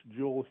Church,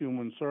 Jewel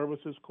Human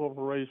Services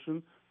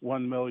Corporation,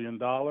 $1 million.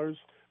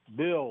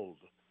 Build,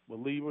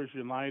 Believers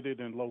United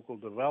in Local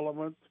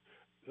Development,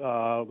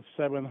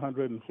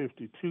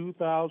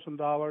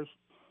 $752,000.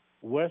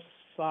 West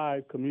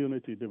Side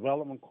Community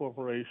Development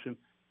Corporation,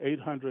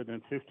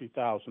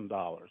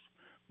 $850,000.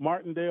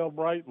 Martindale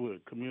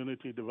Brightwood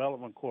Community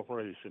Development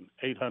Corporation,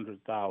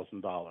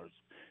 $800,000.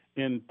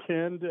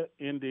 Intend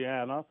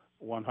Indiana,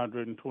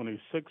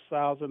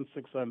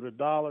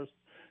 $126,600.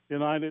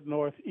 United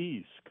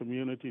Northeast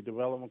Community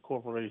Development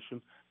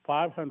Corporation,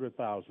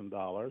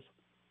 $500,000.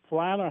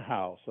 Flanner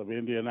House of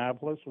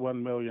Indianapolis,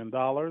 $1 million.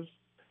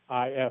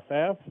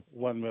 IFF,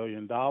 $1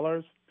 million.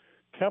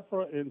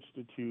 Kepler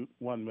Institute,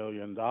 $1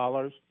 million.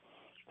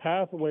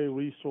 Pathway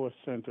Resource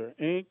Center,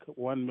 Inc.,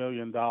 $1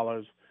 million.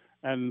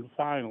 And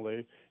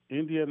finally,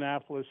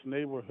 Indianapolis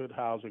Neighborhood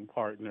Housing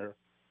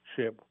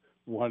Partnership,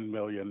 $1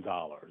 million.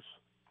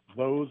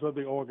 Those are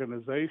the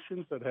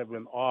organizations that have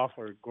been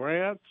offered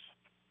grants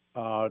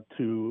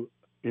to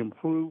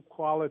improve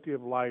quality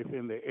of life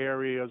in the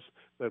areas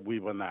that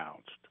we've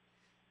announced.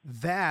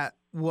 That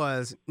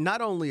was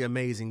not only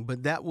amazing,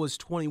 but that was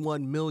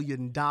 $21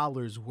 million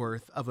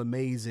worth of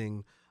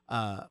amazing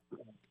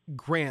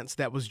grants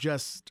that was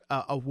just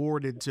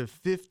awarded to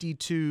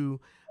 52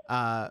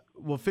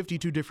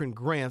 different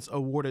grants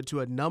awarded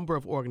to a number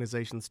of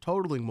organizations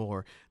totaling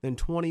more than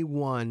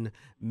 $21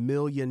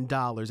 million.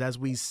 As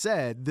we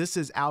said, this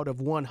is out of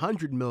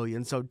 $100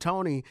 million. So,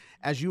 Tony,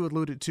 as you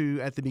alluded to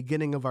at the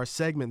beginning of our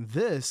segment,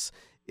 this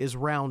is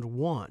round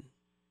one.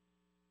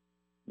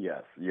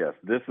 Yes.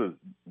 This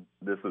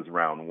is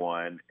round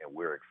one, and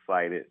we're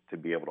excited to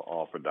be able to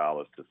offer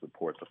dollars to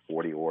support the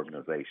 40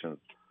 organizations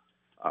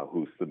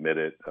who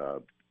submitted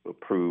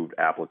approved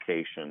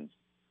applications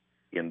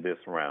in this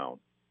round.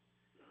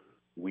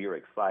 We are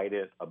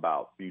excited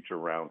about future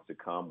rounds to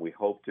come. We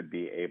hope to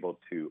be able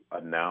to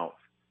announce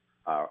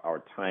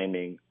our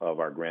timing of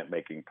our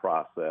grant-making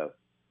process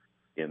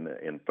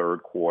in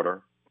third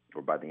quarter,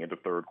 or by the end of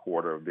third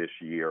quarter of this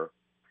year,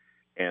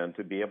 and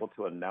to be able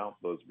to announce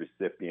those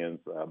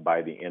recipients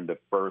by the end of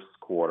first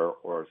quarter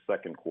or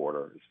second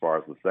quarter, as far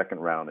as the second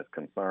round is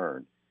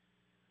concerned.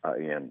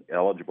 And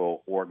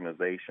eligible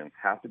organizations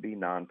have to be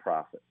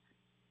nonprofits.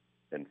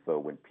 And so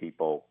when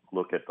people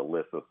look at the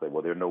list, they'll say,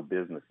 well, there are no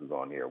businesses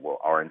on here. Well,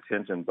 our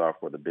intentions are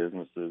for the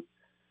businesses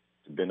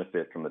to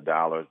benefit from the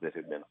dollars that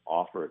have been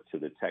offered to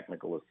the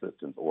technical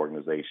assistance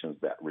organizations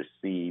that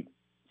receive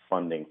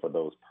funding for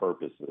those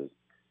purposes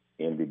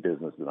in the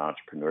business and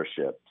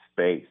entrepreneurship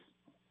space.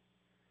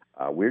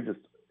 We're just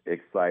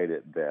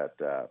excited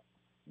that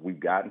we've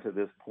gotten to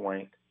this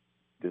point.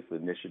 This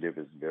initiative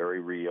is very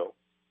real.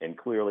 And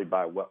clearly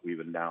by what we've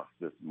announced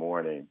this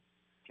morning,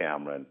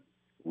 Cameron,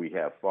 we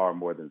have far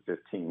more than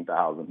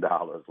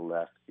 $15,000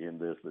 left in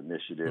this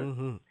initiative.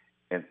 Mm-hmm.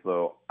 And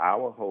so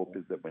our hope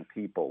is that when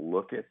people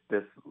look at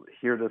this,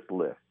 hear this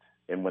list,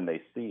 and when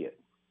they see it,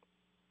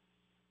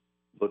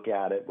 look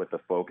at it with a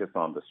focus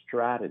on the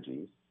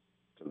strategies.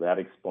 So that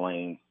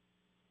explains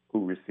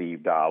who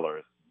received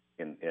dollars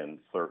in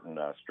certain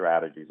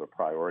strategies or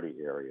priority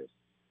areas.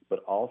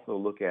 But also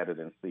look at it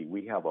and see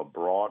we have a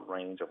broad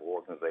range of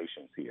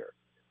organizations here.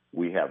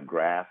 We have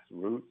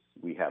grassroots,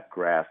 we have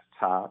grass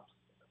tops,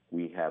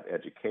 we have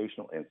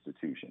educational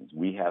institutions,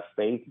 we have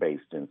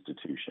faith-based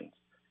institutions,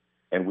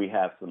 and we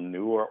have some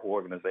newer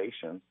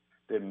organizations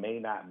that may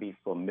not be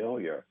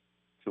familiar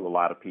to a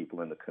lot of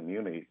people in the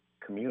community,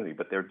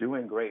 but they're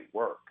doing great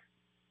work.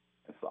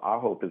 And so our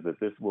hope is that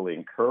this will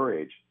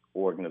encourage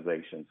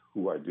organizations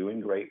who are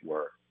doing great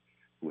work,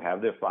 who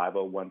have their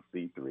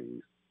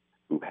 501c3s,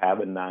 who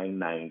have a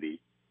 990,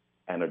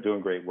 and are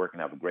doing great work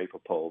and have a great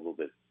proposal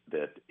that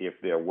if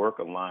their work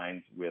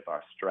aligns with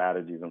our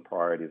strategies and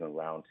priorities in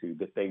round two,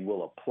 that they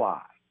will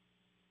apply.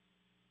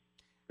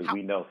 Because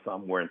we know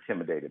some were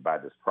intimidated by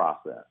this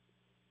process.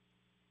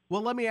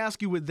 Well, let me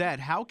ask you with that,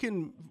 how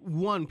can,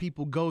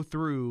 people go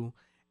through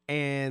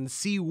and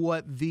see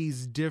what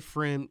these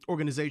different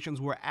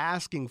organizations were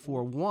asking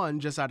for?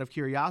 One, just out of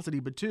curiosity,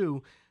 but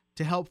two,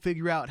 to help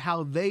figure out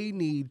how they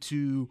need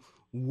to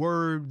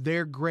word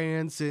their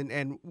grants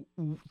and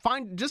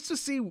find, just to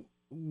see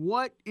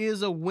what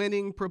is a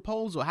winning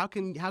proposal. How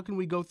can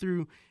we go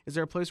through? Is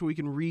there a place where we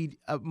can read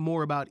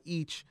more about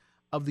each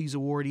of these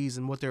awardees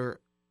and what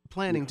they're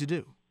planning to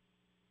do?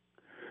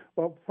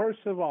 Well,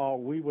 first of all,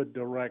 we would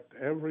direct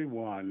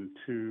everyone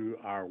to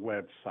our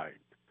website,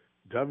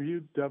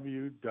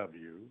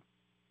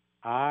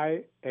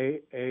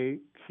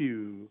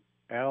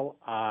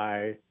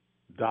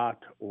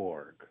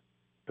 www.iaaqli.org,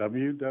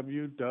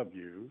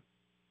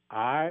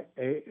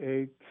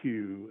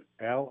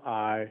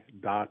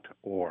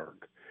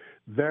 www.iaaqli.org.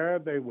 There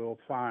they will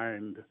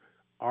find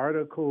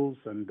articles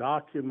and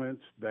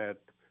documents that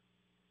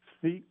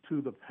speak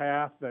to the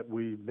path that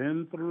we've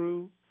been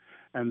through,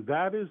 and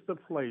that is the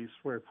place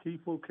where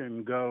people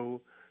can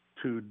go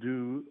to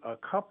do a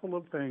couple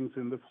of things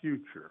in the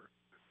future.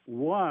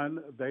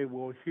 One, they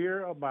will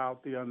hear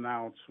about the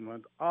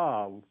announcement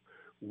of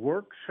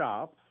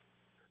workshops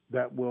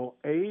that will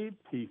aid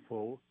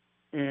people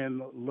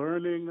in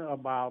learning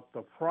about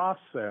the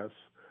process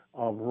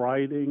of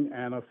writing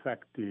an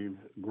effective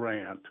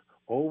grant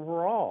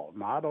overall,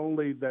 not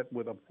only that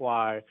would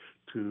apply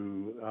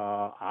to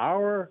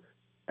our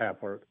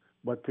effort,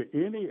 but to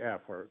any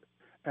effort.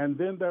 And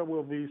then there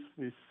will be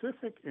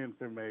specific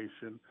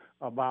information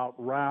about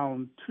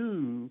round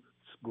two's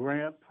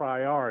grant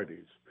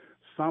priorities.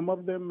 Some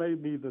of them may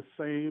be the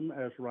same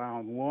as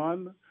round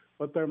one,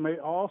 but there may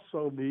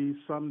also be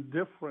some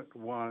different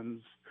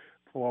ones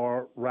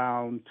for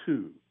round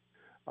two.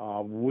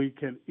 We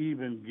can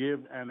even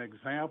give an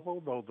example,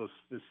 though the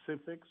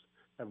specifics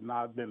have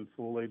not been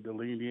fully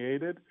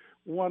delineated.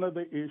 One of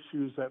the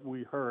issues that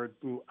we heard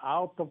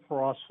throughout the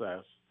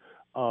process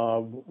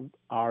of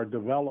our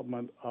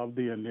development of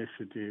the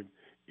initiative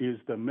is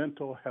the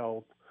mental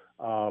health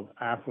of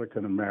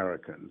African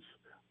Americans,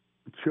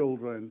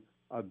 children,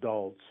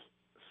 adults,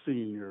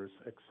 seniors,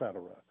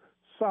 etc.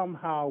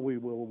 Somehow we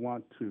will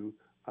want to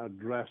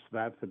address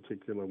that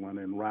particular one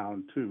in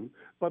round two,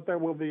 but there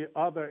will be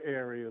other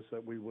areas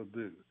that we will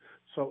do.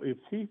 So if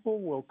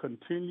people will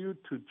continue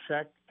to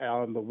check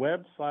on the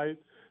website,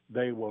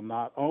 they will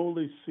not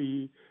only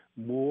see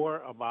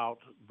more about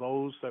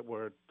those that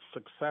were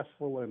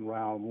successful in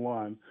round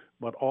one,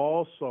 but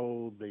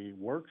also the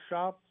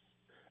workshops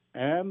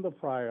and the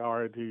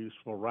priorities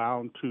for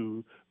round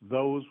two.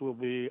 Those will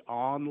be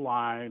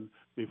online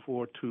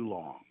before too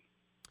long.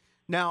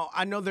 Now,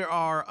 I know there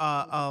are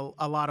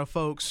a lot of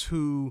folks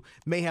who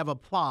may have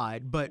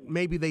applied, but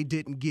maybe they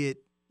didn't get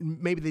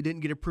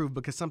approved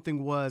because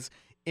something was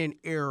in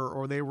error,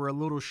 or they were a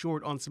little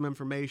short on some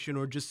information,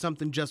 or just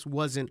something just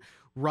wasn't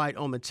right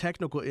on the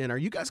technical end. Are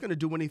you guys going to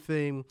do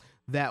anything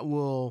that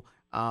will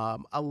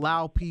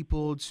allow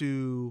people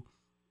to,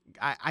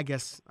 I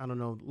guess, I don't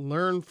know,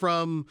 learn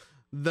from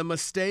the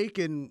mistake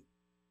and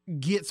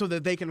get so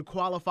that they can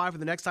qualify for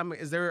the next time?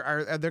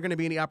 Are there going to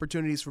be any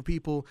opportunities for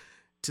people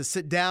to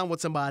sit down with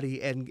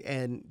somebody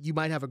and you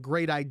might have a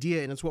great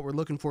idea and it's what we're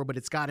looking for, but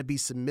it's got to be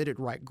submitted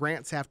right?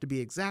 Grants have to be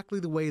exactly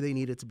the way they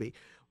need it to be.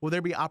 Will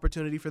there be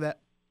opportunity for that?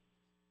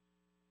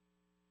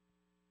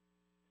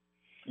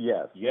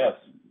 Yes.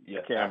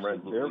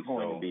 Cameron, there are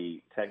going so. to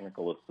be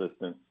technical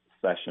assistance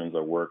sessions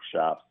or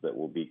workshops that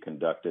will be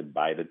conducted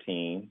by the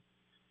team.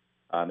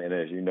 And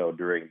as you know,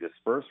 during this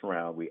first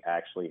round, we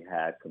actually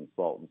had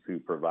consultants who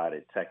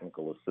provided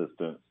technical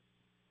assistance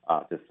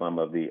to some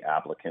of the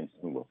applicants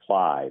who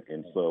applied.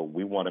 And so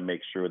we want to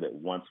make sure that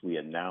once we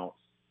announce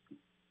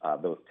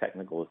those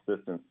technical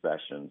assistance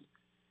sessions,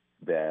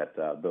 that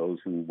those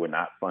who were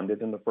not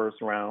funded in the first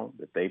round,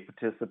 that they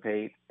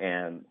participate,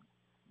 and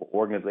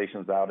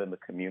organizations out in the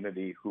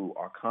community who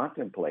are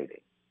contemplating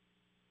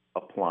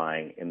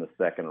applying in the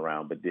second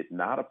round but did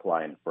not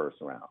apply in the first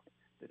round,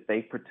 that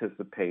they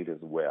participate as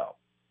well.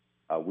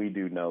 We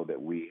do know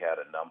that we had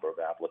a number of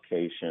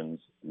applications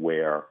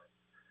where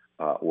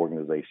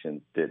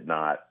organizations did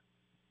not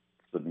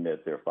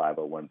submit their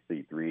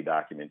 501c3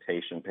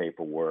 documentation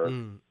paperwork.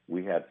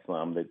 We had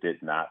some that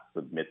did not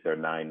submit their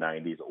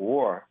 990s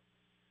or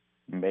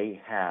may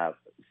have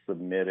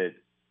submitted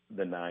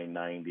the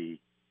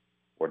 990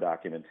 or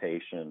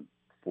documentation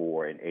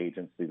for an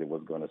agency that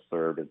was going to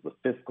serve as the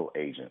fiscal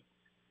agent.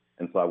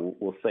 And so I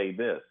will say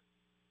this,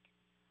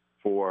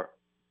 for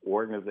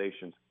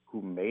organizations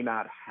who may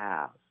not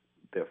have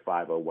their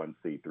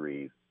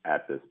 501c3s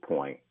at this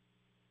point,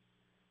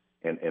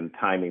 and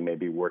timing may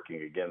be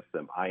working against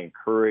them, I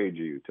encourage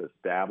you to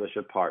establish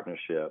a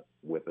partnership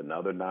with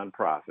another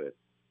nonprofit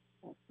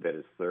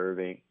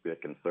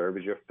that can serve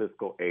as your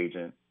fiscal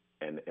agent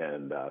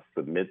and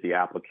submit the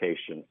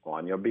application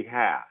on your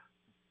behalf.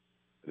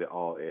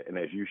 And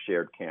as you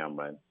shared,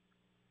 Cameron,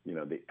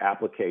 the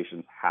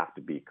applications have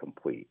to be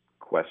complete.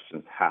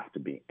 Questions have to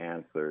be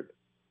answered.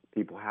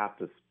 People have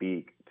to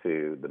speak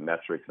to the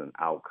metrics and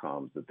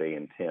outcomes that they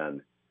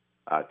intend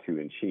to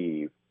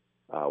achieve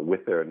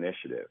with their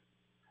initiative.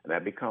 And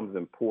that becomes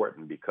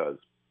important because,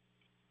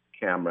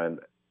 Cameron,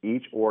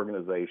 each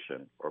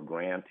organization or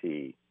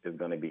grantee is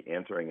going to be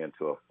entering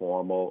into a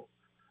formal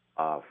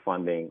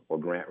funding or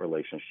grant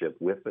relationship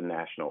with the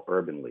National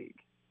Urban League.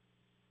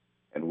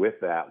 And with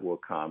that will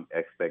come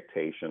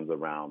expectations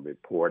around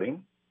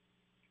reporting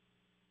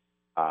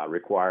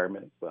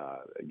requirements,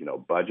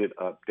 budget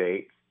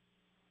updates,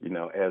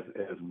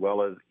 as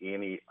well as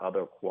any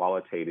other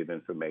qualitative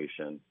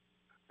information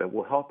that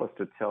will help us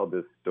to tell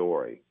this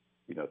story,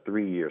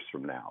 3 years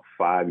from now,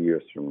 5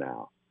 years from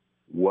now,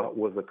 what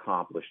was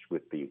accomplished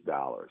with these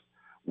dollars.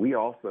 We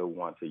also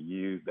want to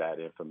use that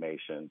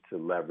information to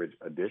leverage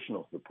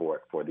additional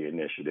support for the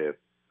initiative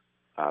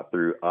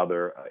through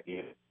other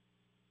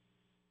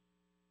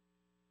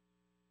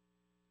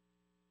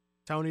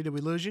Tony, did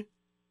we lose you?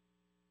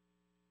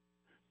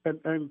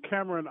 And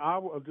Cameron, I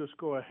will just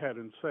go ahead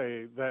and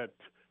say that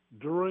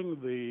during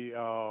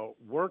the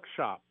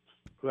workshops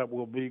that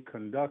will be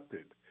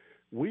conducted,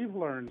 we've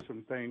learned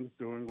some things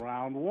during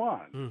round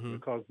one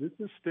because this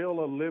is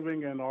still a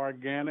living and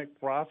organic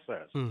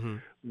process.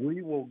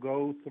 We will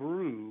go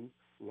through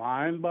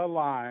line by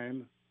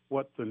line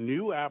what the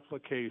new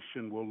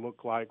application will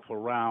look like for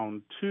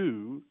round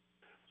two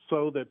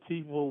so that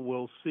people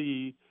will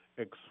see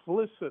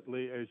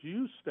explicitly, as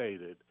you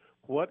stated,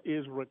 what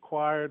is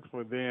required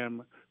for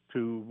them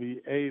to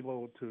be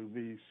able to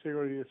be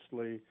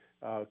seriously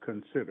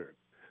considered.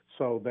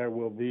 So there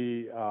will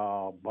be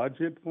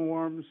budget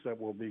forms that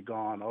will be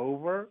gone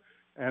over,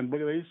 and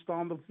based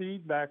on the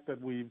feedback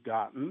that we've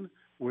gotten,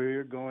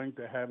 we're going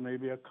to have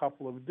maybe a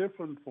couple of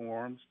different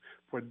forms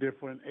for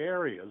different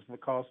areas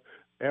because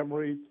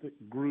every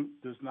group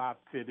does not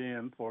fit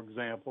in. For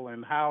example,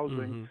 in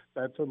housing,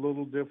 that's a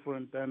little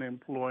different than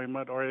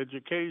employment or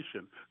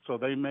education. So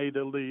they may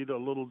lead a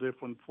little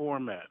different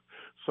format.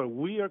 So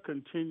we are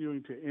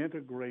continuing to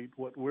integrate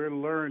what we're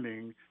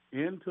learning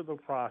into the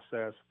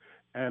process.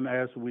 And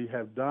as we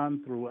have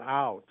done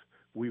throughout,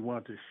 we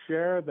want to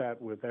share that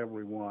with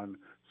everyone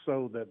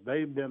so that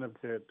they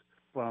benefit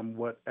from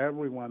what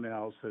everyone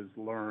else has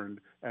learned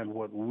and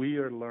what we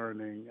are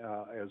learning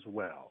as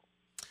well.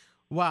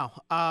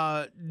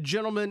 Wow.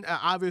 Gentlemen,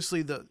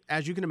 obviously,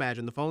 as you can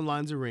imagine, the phone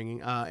lines are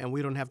ringing, and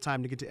we don't have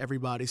time to get to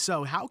everybody.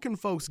 So how can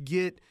folks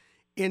get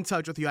in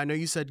touch with you? I know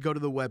you said go to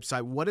the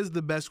website. What is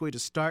the best way to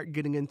start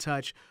getting in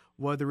touch,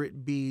 whether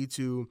it be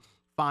to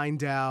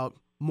find out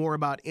more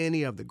about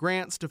any of the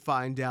grants, to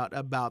find out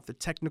about the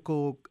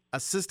technical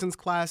assistance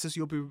classes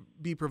you'll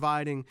be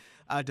providing,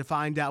 to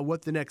find out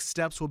what the next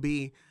steps will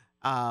be?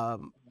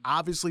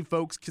 Obviously,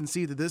 folks can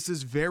see that this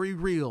is very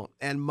real,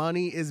 and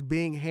money is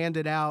being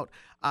handed out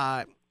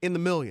in the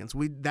millions.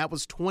 That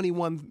was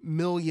 $21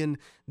 million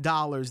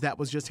that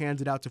was just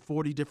handed out to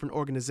 40 different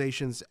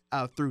organizations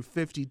through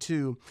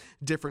 52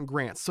 different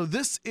grants. So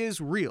this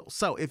is real.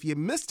 So if you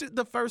missed it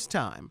the first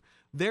time,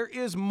 there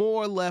is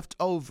more left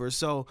over.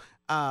 So,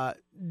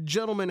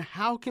 gentlemen,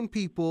 how can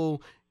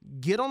people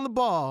get on the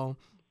ball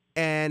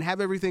and have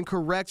everything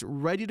correct,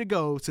 ready to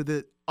go, so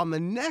that on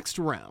the next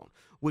round,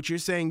 which you're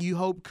saying you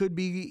hope could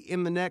be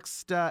in the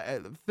next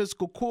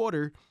fiscal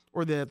quarter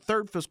or the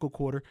third fiscal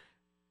quarter,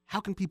 how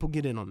can people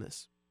get in on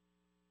this?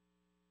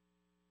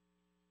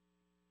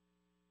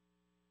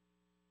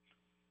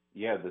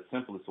 Yeah, the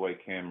simplest way,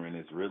 Cameron,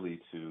 is really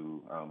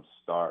to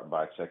start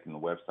by checking the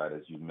website,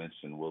 as you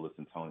mentioned, Willis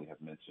and Tony have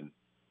mentioned.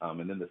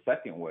 And then the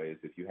second way is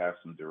if you have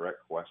some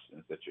direct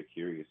questions that you're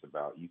curious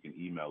about, you can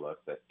email us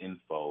at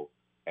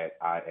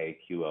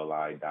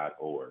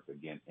info@iaaqli.org.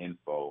 Again,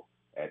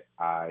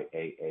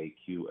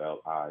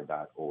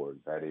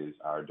 info@iaaqli.org. That is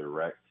our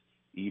direct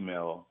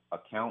email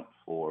account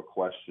for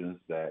questions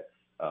that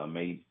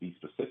may be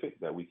specific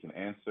that we can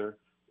answer.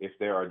 If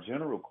there are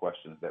general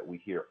questions that we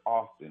hear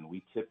often,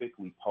 we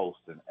typically post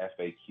an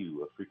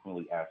FAQ, a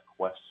frequently asked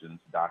questions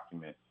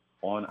document,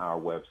 on our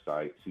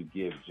website to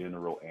give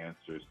general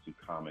answers to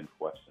common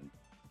questions.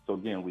 So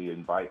again, we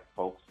invite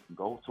folks to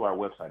go to our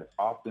website as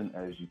often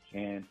as you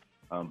can,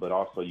 but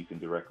also you can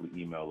directly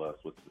email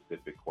us with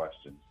specific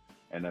questions.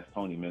 And as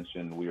Tony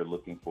mentioned, we are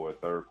looking for a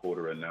third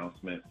quarter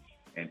announcement.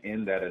 And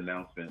in that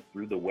announcement,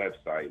 through the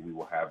website, we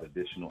will have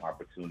additional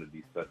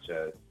opportunities such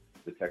as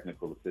the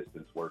technical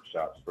assistance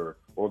workshops for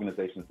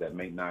organizations that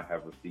may not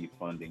have received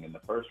funding in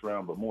the first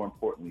round, but more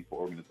importantly for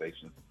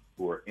organizations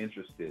who are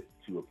interested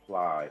to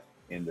apply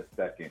in the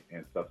second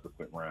and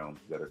subsequent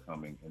rounds that are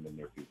coming in the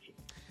near future.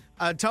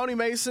 Tony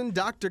Mason,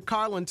 Dr.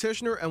 Carlin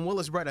Tishner, and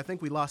Willis Brett. I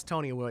think we lost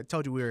Tony. I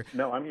told you we were.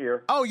 No, I'm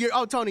here.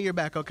 Oh, Tony, you're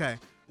back. Okay,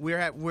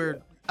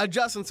 we're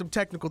adjusting some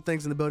technical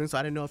things in the building, so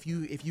I didn't know if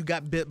you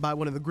got bit by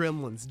one of the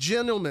gremlins.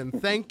 Gentlemen,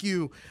 thank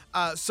you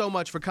so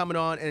much for coming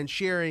on and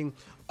sharing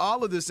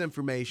all of this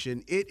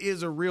information. It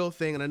is a real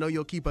thing, and I know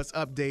you'll keep us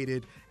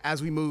updated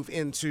as we move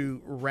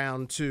into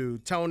round two.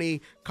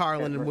 Tony,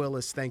 Carlin, and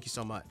Willis, thank you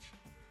so much.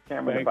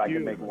 Cameron, if I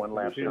can make one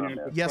last comment.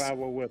 Yes.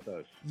 Travel with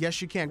us.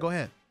 Yes, you can. Go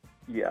ahead.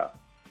 Yeah.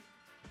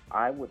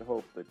 I would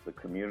hope that the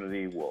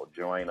community will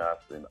join us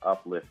in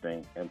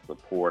uplifting and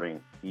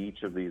supporting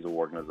each of these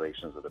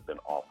organizations that have been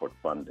offered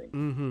funding.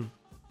 Mm-hmm.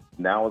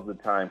 Now is the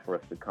time for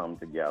us to come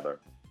together,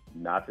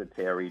 not to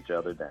tear each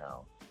other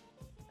down,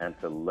 and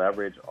to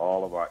leverage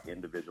all of our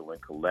individual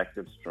and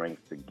collective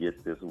strengths to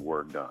get this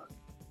work done.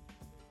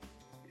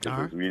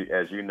 Because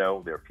as you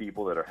know, there are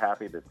people that are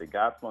happy that they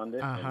got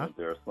funded, and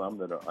there are some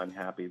that are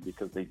unhappy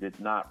because they did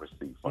not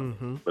receive funding.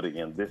 Mm-hmm. But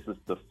again, this is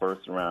the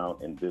first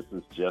round, and this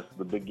is just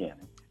the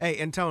beginning. Hey,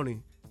 and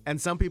Tony, and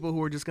some people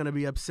who are just going to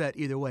be upset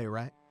either way,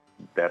 right?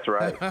 That's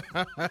right.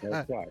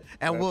 That's right.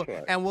 And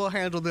we'll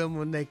handle them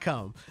when they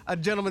come.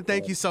 Gentlemen,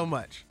 thank you so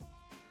much.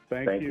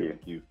 Thank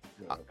you.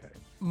 Okay.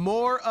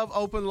 More of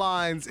Open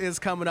Lines is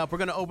coming up. We're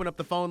going to open up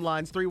the phone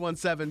lines,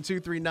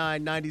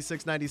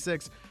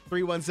 317-239-9696,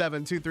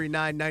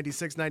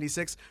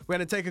 317-239-9696. We're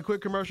going to take a quick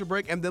commercial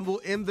break, and then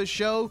we'll end the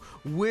show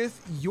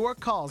with your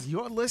calls.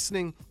 You're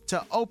listening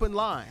to Open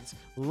Lines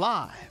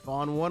live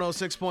on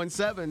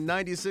 106.7,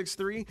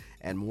 96.3,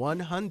 and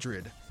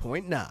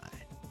 100.9.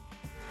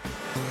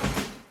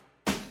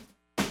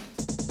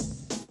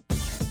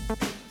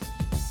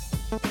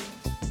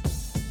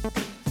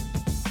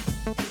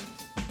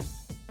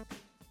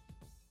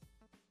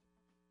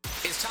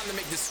 Time to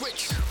make the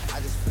switch. I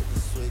just flip the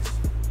switch.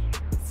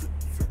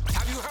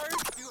 Have you heard?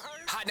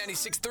 Hot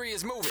 96.3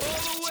 is moving.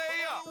 All the way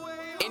up.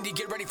 Indy,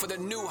 get ready for the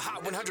new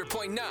Hot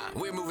 100.9.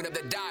 We're moving up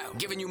the dial,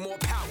 giving you more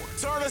power.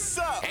 Turn us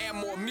up. And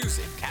more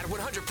music at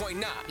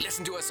 100.9.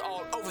 Listen to us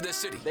all over the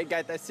city. They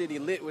got that city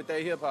lit with their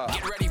hip hop.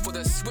 Get ready for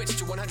the switch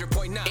to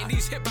 100.9.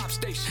 Indy's hip hop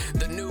station.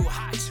 The new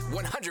Hot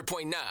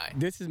 100.9.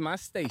 This is my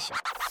station.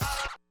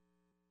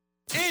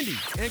 Indy,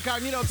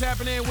 Incognito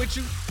tapping in with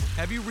you.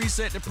 Have you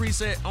reset the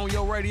preset on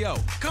your radio?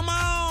 Come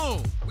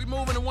on! We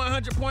moving to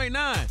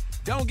 100.9.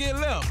 Don't get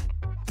left.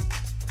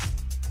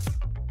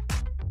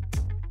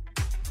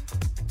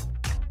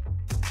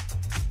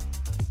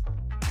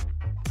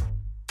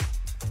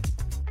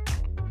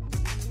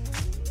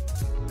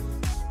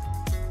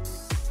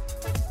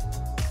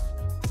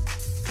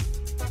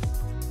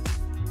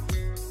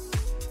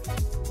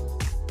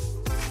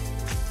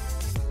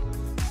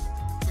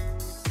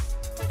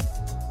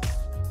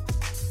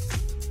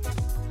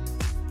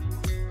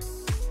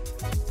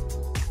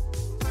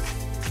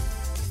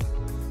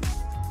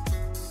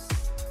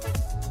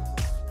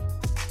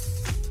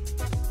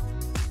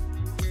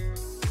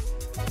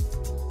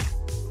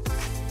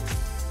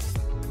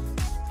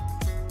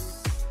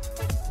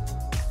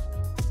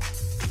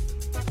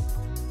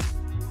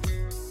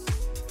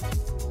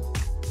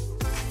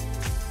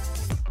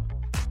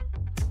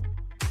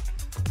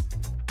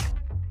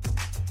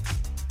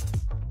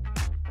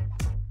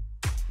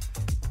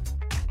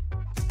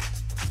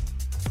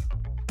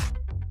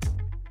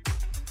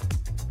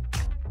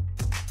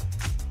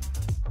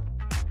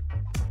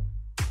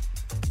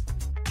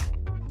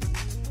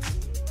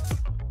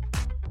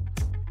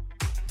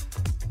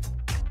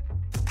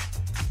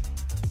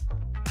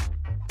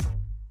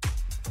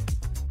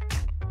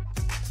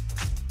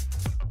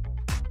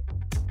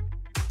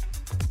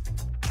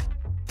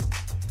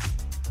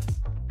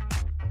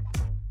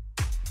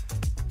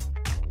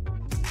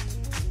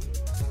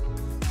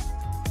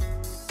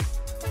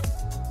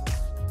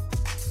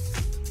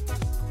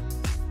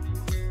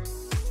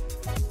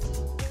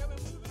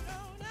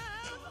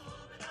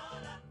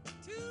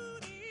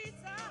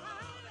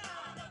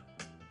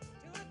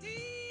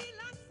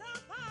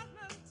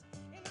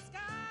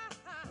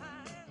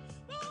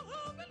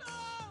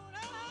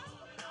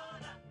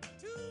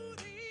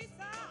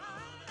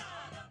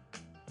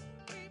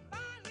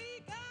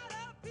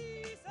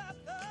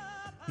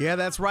 Yeah,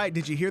 that's right.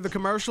 Did you hear the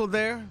commercial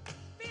there?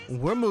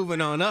 We're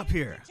moving on up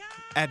here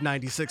at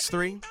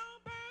 96.3.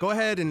 Go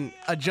ahead and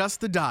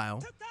adjust the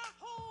dial.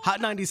 Hot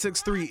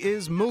 96.3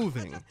 is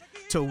moving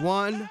to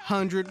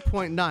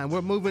 100.9.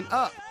 We're moving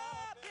up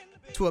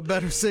to a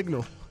better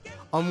signal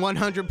on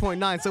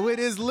 100.9. So it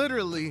is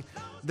literally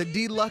the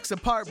deluxe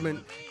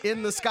apartment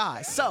in the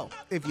sky. So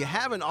if you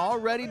haven't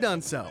already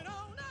done so,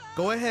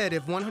 go ahead.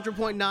 If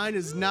 100.9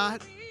 is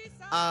not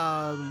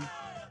a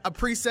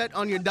preset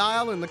on your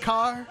dial in the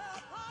car,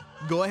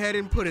 go ahead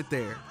and put it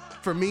there.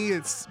 For me,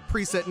 it's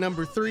preset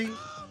number 3.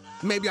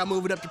 Maybe I'll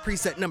move it up to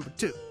preset number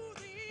 2.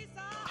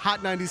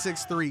 Hot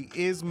 96.3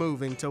 is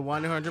moving to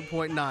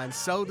 100.9.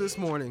 So this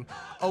morning,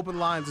 Open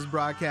Lines is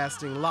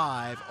broadcasting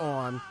live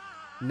on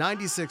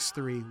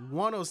 96.3,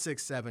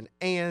 106.7,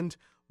 and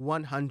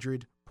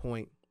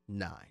 100.9.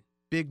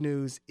 Big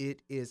news,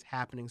 it is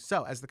happening.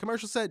 So as the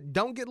commercial said,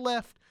 don't get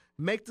left,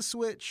 make the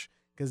switch,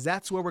 because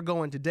that's where we're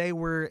going. Today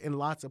we're in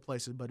lots of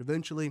places, but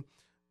eventually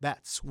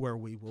that's where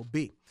we will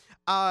be.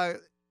 On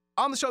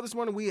the show this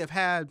morning, we have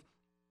had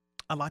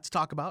a lot to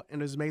talk about,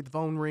 and it has made the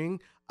phone ring.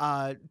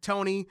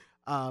 Tony,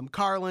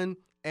 Carlin,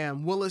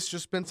 and Willis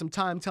just spent some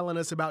time telling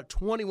us about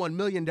 $21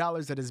 million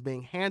that is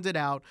being handed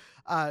out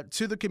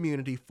to the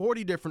community,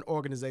 40 different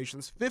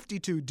organizations,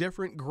 52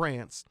 different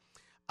grants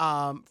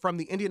from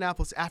the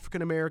Indianapolis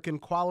African American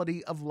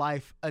Quality of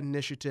Life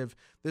Initiative.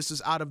 This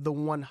is out of the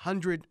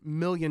 $100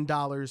 million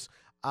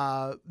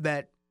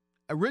that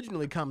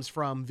originally comes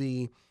from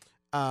the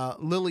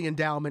Lilly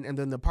Endowment, and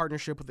then the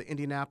partnership with the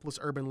Indianapolis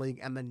Urban League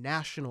and the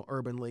National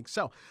Urban League.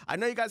 So I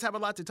know you guys have a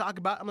lot to talk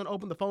about. I'm going to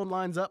open the phone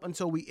lines up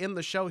until we end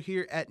the show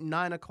here at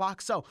 9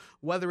 o'clock. So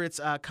whether it's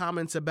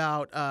comments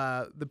about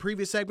the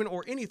previous segment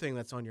or anything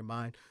that's on your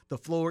mind, the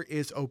floor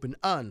is open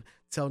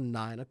until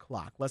 9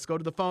 o'clock. Let's go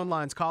to the phone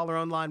lines. Caller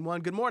on line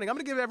 1. Good morning. I'm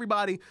going to give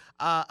everybody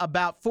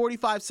about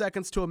 45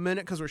 seconds to a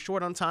minute because we're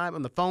short on time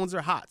and the phones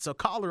are hot. So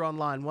caller on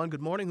line 1.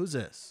 Good morning. Who's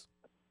this?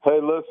 Hey,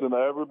 listen,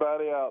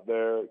 everybody out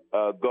there,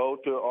 go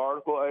to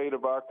Article 8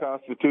 of our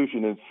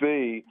Constitution and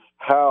see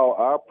how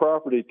our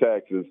property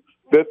taxes,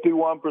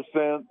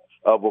 51%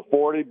 of a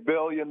 $40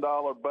 billion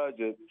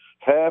budget,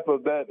 half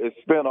of that is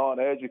spent on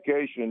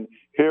education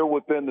here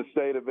within the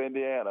state of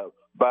Indiana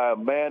by a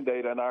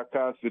mandate in our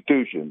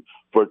Constitution.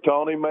 For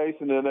Tony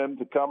Mason and them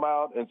to come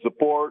out and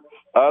support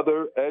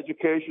other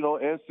educational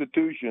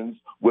institutions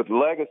with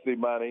legacy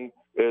money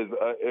is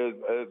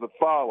a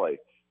folly.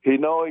 He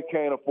knows he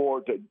can't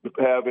afford to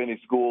have any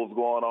schools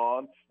going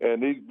on,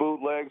 and these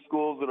bootleg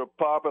schools that are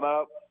popping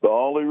up, the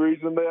only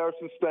reason they are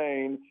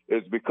sustained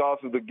is because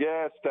of the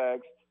gas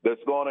tax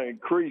that's going to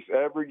increase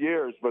every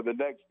year for the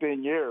next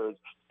 10 years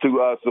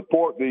to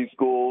support these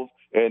schools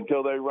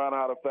until they run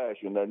out of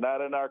fashion. They're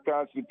not in our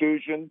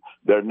Constitution.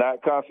 They're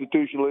not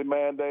constitutionally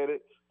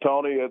mandated.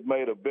 Tony has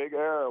made a big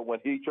error when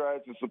he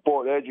tries to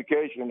support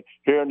education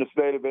here in the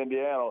state of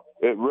Indiana.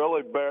 It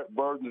really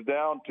burdens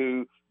down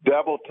to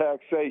double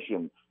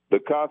taxation. The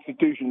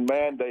Constitution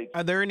mandates.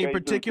 Are there any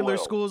particular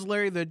schools,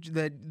 Larry,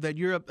 that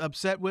you're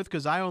upset with?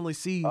 Because I only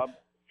see.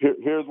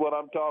 Here's what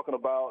I'm talking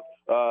about.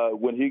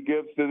 When he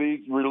gives to these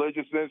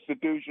religious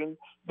institutions,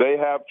 they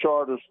have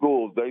charter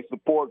schools. They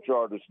support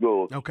charter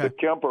schools. Okay. The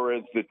Kemper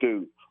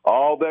Institute.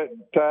 All that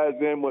ties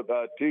in with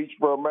Teach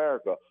for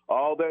America.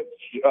 All that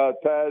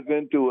ties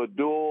into a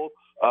dual,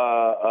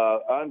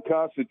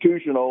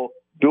 unconstitutional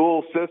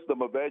dual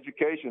system of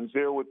education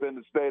here within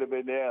the state of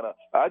Indiana.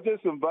 I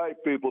just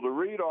invite people to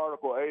read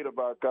Article 8 of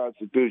our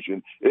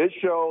Constitution. It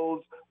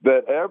shows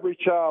that every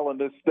child in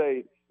this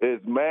state is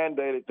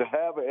mandated to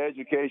have an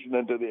education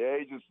until the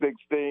age of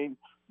 16,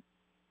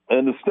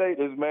 and the state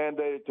is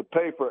mandated to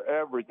pay for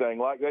everything,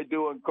 like they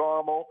do in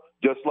Carmel,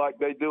 just like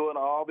they do in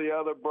all the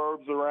other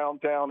burbs around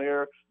town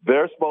here.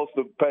 They're supposed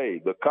to pay.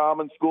 The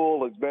common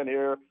school has been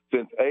here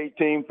since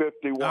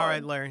 1851. All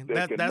right, Larry,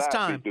 that's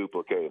time. Be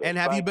duplicated. And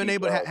have you been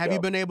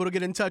able to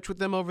get in touch with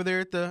them over there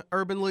at the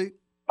Urban League?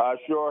 I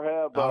sure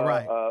have. All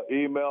right.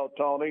 Emailed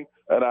Tony,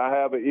 and I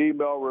have an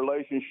email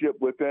relationship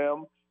with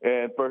him.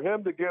 And for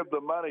him to give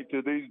the money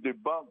to these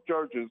debunked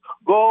churches,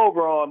 go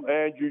over on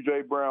Andrew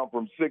J. Brown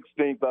from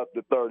 16th up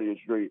to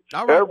 30th Street.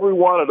 All right. Every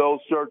one of those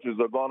churches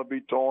are going to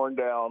be torn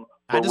down.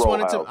 I just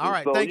wanted to. All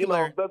right, so, thank you,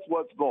 Larry. That's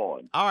what's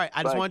going. All right,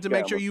 I just wanted to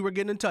make sure Cameron. you were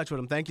getting in touch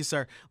with him. Thank you,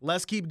 sir.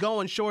 Let's keep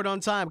going. Short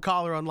on time.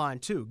 Caller on line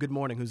 2. Good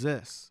morning. Who's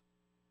this?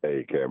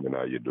 Hey, Cameron,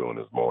 how you doing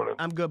this morning?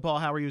 I'm good, Paul.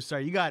 How are you, sir?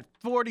 You got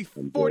 40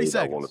 seconds.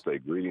 I want to say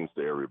greetings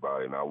to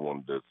everybody, and I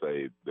wanted to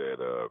say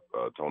that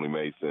Tony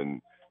Mason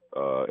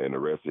and the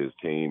rest of his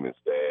team and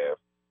staff,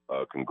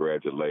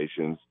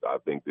 congratulations. I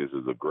think this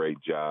is a great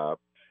job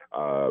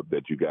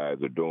that you guys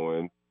are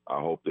doing. I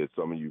hope that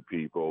some of you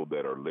people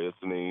that are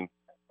listening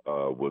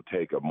will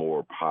take a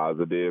more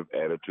positive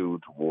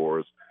attitude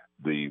towards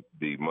the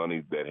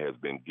money that has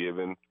been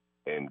given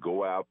and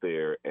go out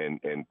there and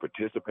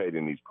participate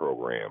in these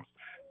programs.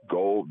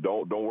 Don't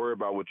worry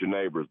about what your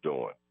neighbor's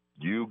doing.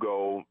 You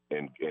go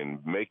and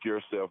make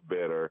yourself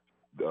better.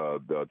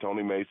 The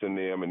Tony Mason,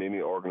 them, and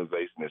any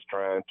organization that's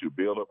trying to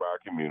build up our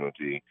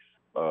community,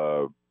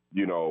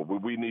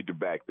 we need to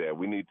back that.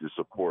 We need to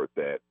support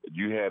that.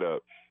 You had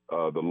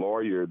the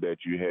lawyer that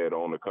you had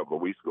on a couple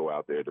of weeks ago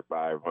out there at the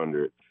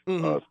 500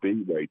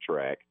 Speedway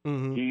track.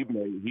 Mm-hmm.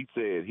 He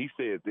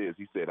said this.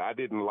 He said, I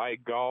didn't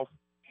like golf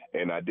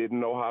and I didn't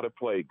know how to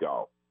play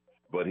golf,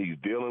 but he's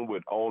dealing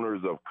with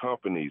owners of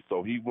companies,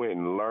 so he went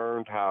and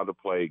learned how to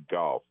play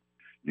golf.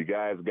 You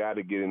guys got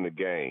to get in the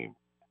game.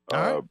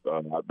 All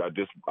right. I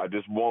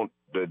just want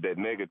that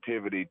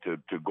negativity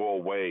to go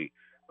away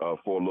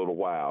for a little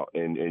while.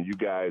 And you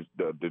guys,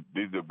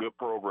 these are good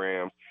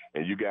programs,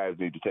 and you guys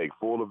need to take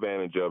full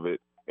advantage of it.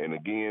 And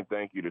again,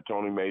 thank you to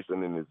Tony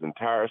Mason and his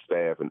entire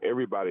staff and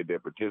everybody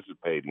that's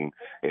participating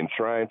in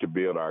trying to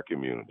build our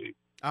community.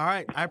 All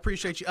right. I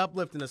appreciate you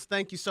uplifting us.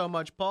 Thank you so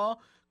much,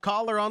 Paul.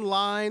 Caller on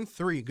line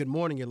 3. Good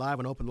morning. You're live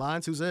on Open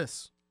Lines. Who's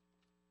this?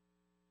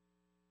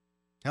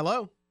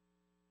 Hello?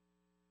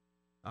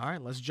 All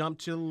right. Let's jump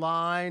to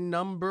line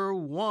number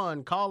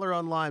 1. Caller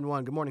on line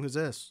 1. Good morning. Who's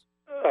this?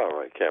 All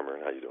right,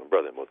 Cameron. How you doing?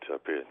 Brother Motel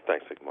up here.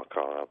 Thanks for taking my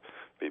call. I'll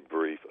be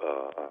brief.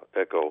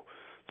 Echo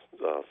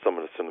some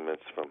of the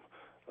sentiments from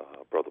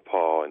Brother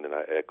Paul, and then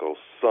I echo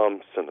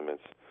some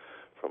sentiments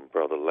from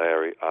Brother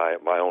Larry.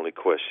 My only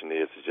question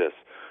is just,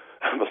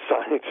 I'm a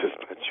scientist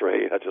by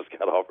trade. I just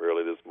got off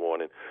early this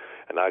morning,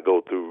 and I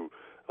go through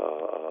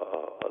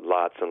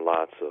lots and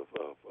lots of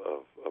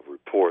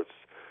reports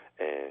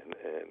and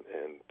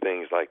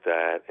things like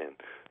that. And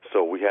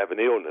so we have an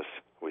illness.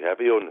 We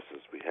have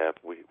illnesses.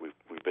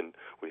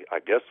 I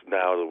guess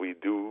now that we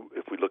do,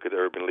 if we look at the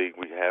Urban League,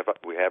 we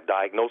have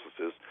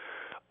diagnoses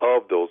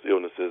of those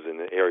illnesses in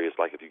the areas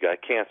like if you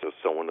got cancer,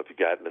 someone, if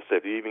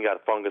you even got a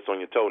fungus on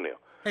your toenail.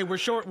 Hey, we're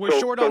short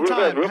on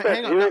time.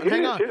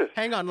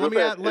 Hang on.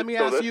 Let me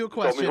ask you a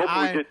question.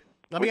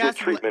 Let me ask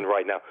you treatment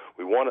right now.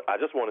 I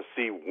just want to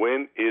see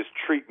when is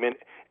treatment,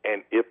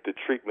 and if the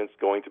treatment's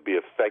going to be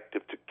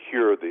effective to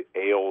cure the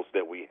ails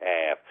that we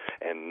have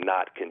and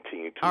not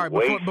continue to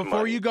waste money.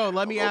 Before you go,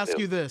 let me ask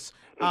you this.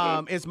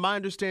 It's my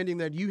understanding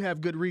that you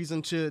have good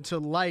reason to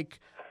like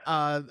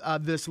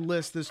this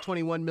list, this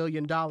 $21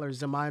 million.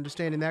 Am I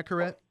understanding that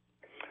correct?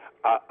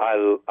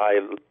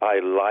 I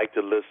like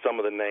the list. Some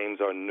of the names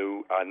are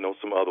new. I know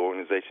some other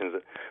organizations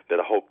that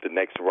I hope the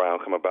next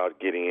round come about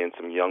getting in,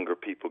 some younger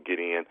people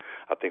getting in.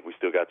 I think we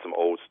still got some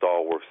old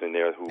stalwarts in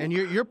there who. And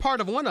you're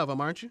part of one of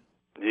them, aren't you?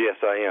 Yes,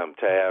 I am.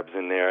 Tabs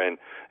in there, and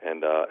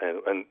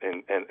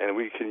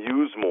we can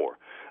use more.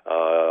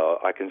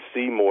 I can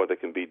see more that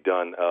can be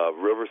done.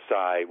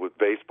 Riverside with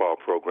baseball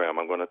program.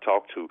 I'm going to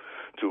talk to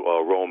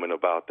Roman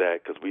about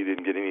that because we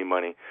didn't get any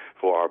money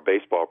for our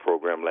baseball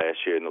program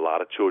last year, and a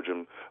lot of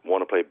children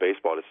want to play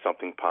baseball. It's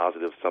something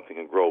positive, something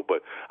can grow.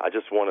 But I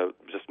just want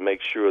to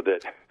make sure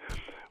that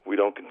we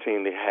don't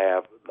continue to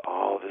have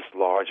all this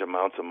large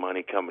amounts of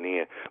money coming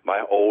in.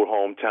 My old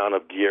hometown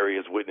of Gary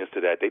is witness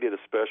to that. They did a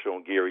special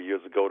on Gary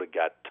years ago that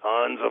got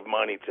tons of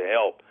money to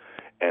help.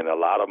 And a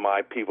lot of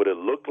my people that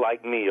looked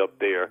like me up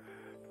there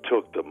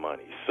took the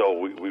money. So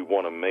we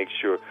want to make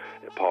sure,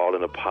 Paul,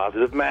 in a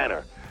positive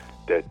manner,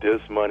 that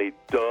this money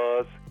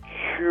does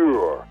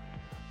cure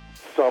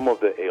some of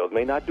the ails.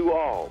 May not do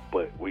all,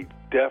 but we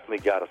definitely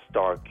got to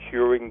start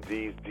curing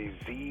these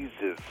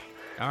diseases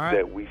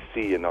that we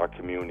see in our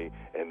community,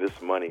 and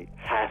this money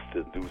has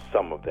to do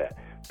some of that.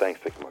 Thanks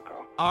for taking my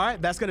call. All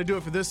right, that's going to do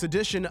it for this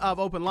edition of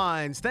Open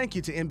Lines. Thank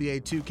you to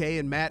NBA 2K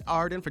and Matt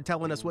Arden for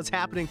telling us what's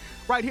happening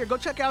right here. Go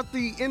check out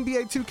the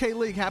NBA 2K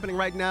League happening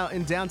right now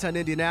in downtown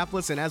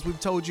Indianapolis. And as we've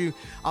told you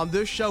on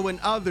this show and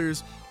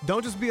others,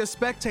 don't just be a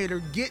spectator.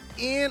 Get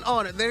in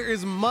on it. There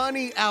is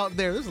money out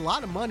there. There's a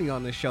lot of money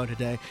on this show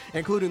today,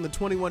 including the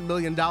 $21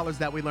 million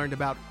that we learned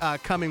about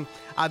coming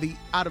out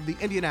of the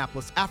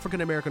Indianapolis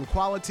African American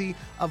Quality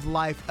of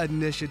Life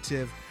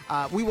Initiative.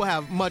 We will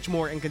have much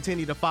more and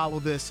continue to follow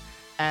this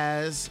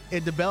as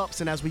it develops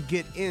and as we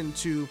get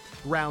into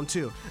round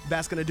 2.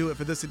 That's going to do it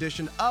for this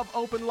edition of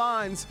Open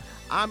Lines.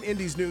 I'm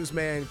Indy's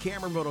newsman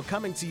Cameron Riddle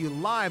coming to you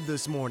live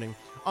this morning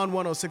on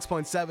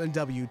 106.7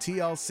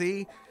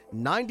 WTLC,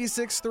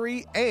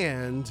 96.3,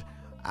 and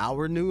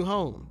our new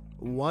home,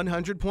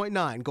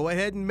 100.9. Go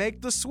ahead and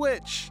make the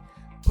switch.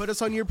 Put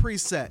us on your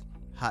preset.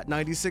 Hot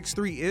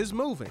 96.3 is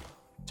moving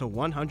to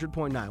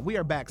 100.9. We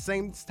are back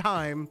same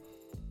time,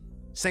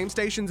 same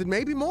stations, and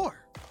maybe more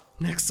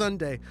next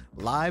Sunday,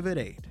 live at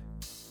 8.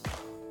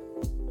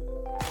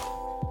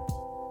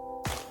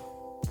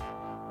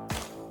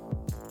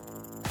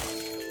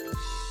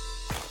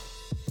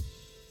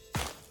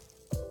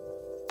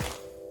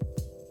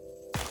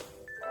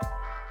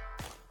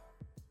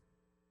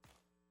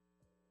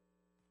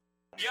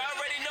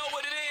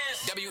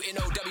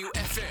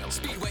 WNOW-FM,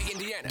 Speedway,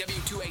 Indiana,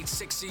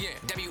 W286CN,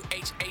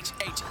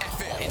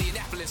 WHHH-FM,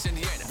 Indianapolis,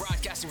 Indiana,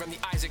 broadcasting from the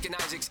Isaac and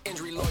Isaac's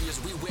Injury Lawyers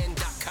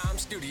WeWin.com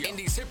studio.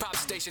 Indy's hip-hop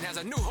station has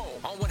a new home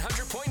on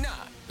 100.9.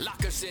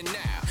 Lock us in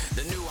now,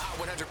 the new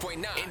Hot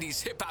 100.9, Indy's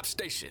hip-hop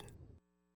station.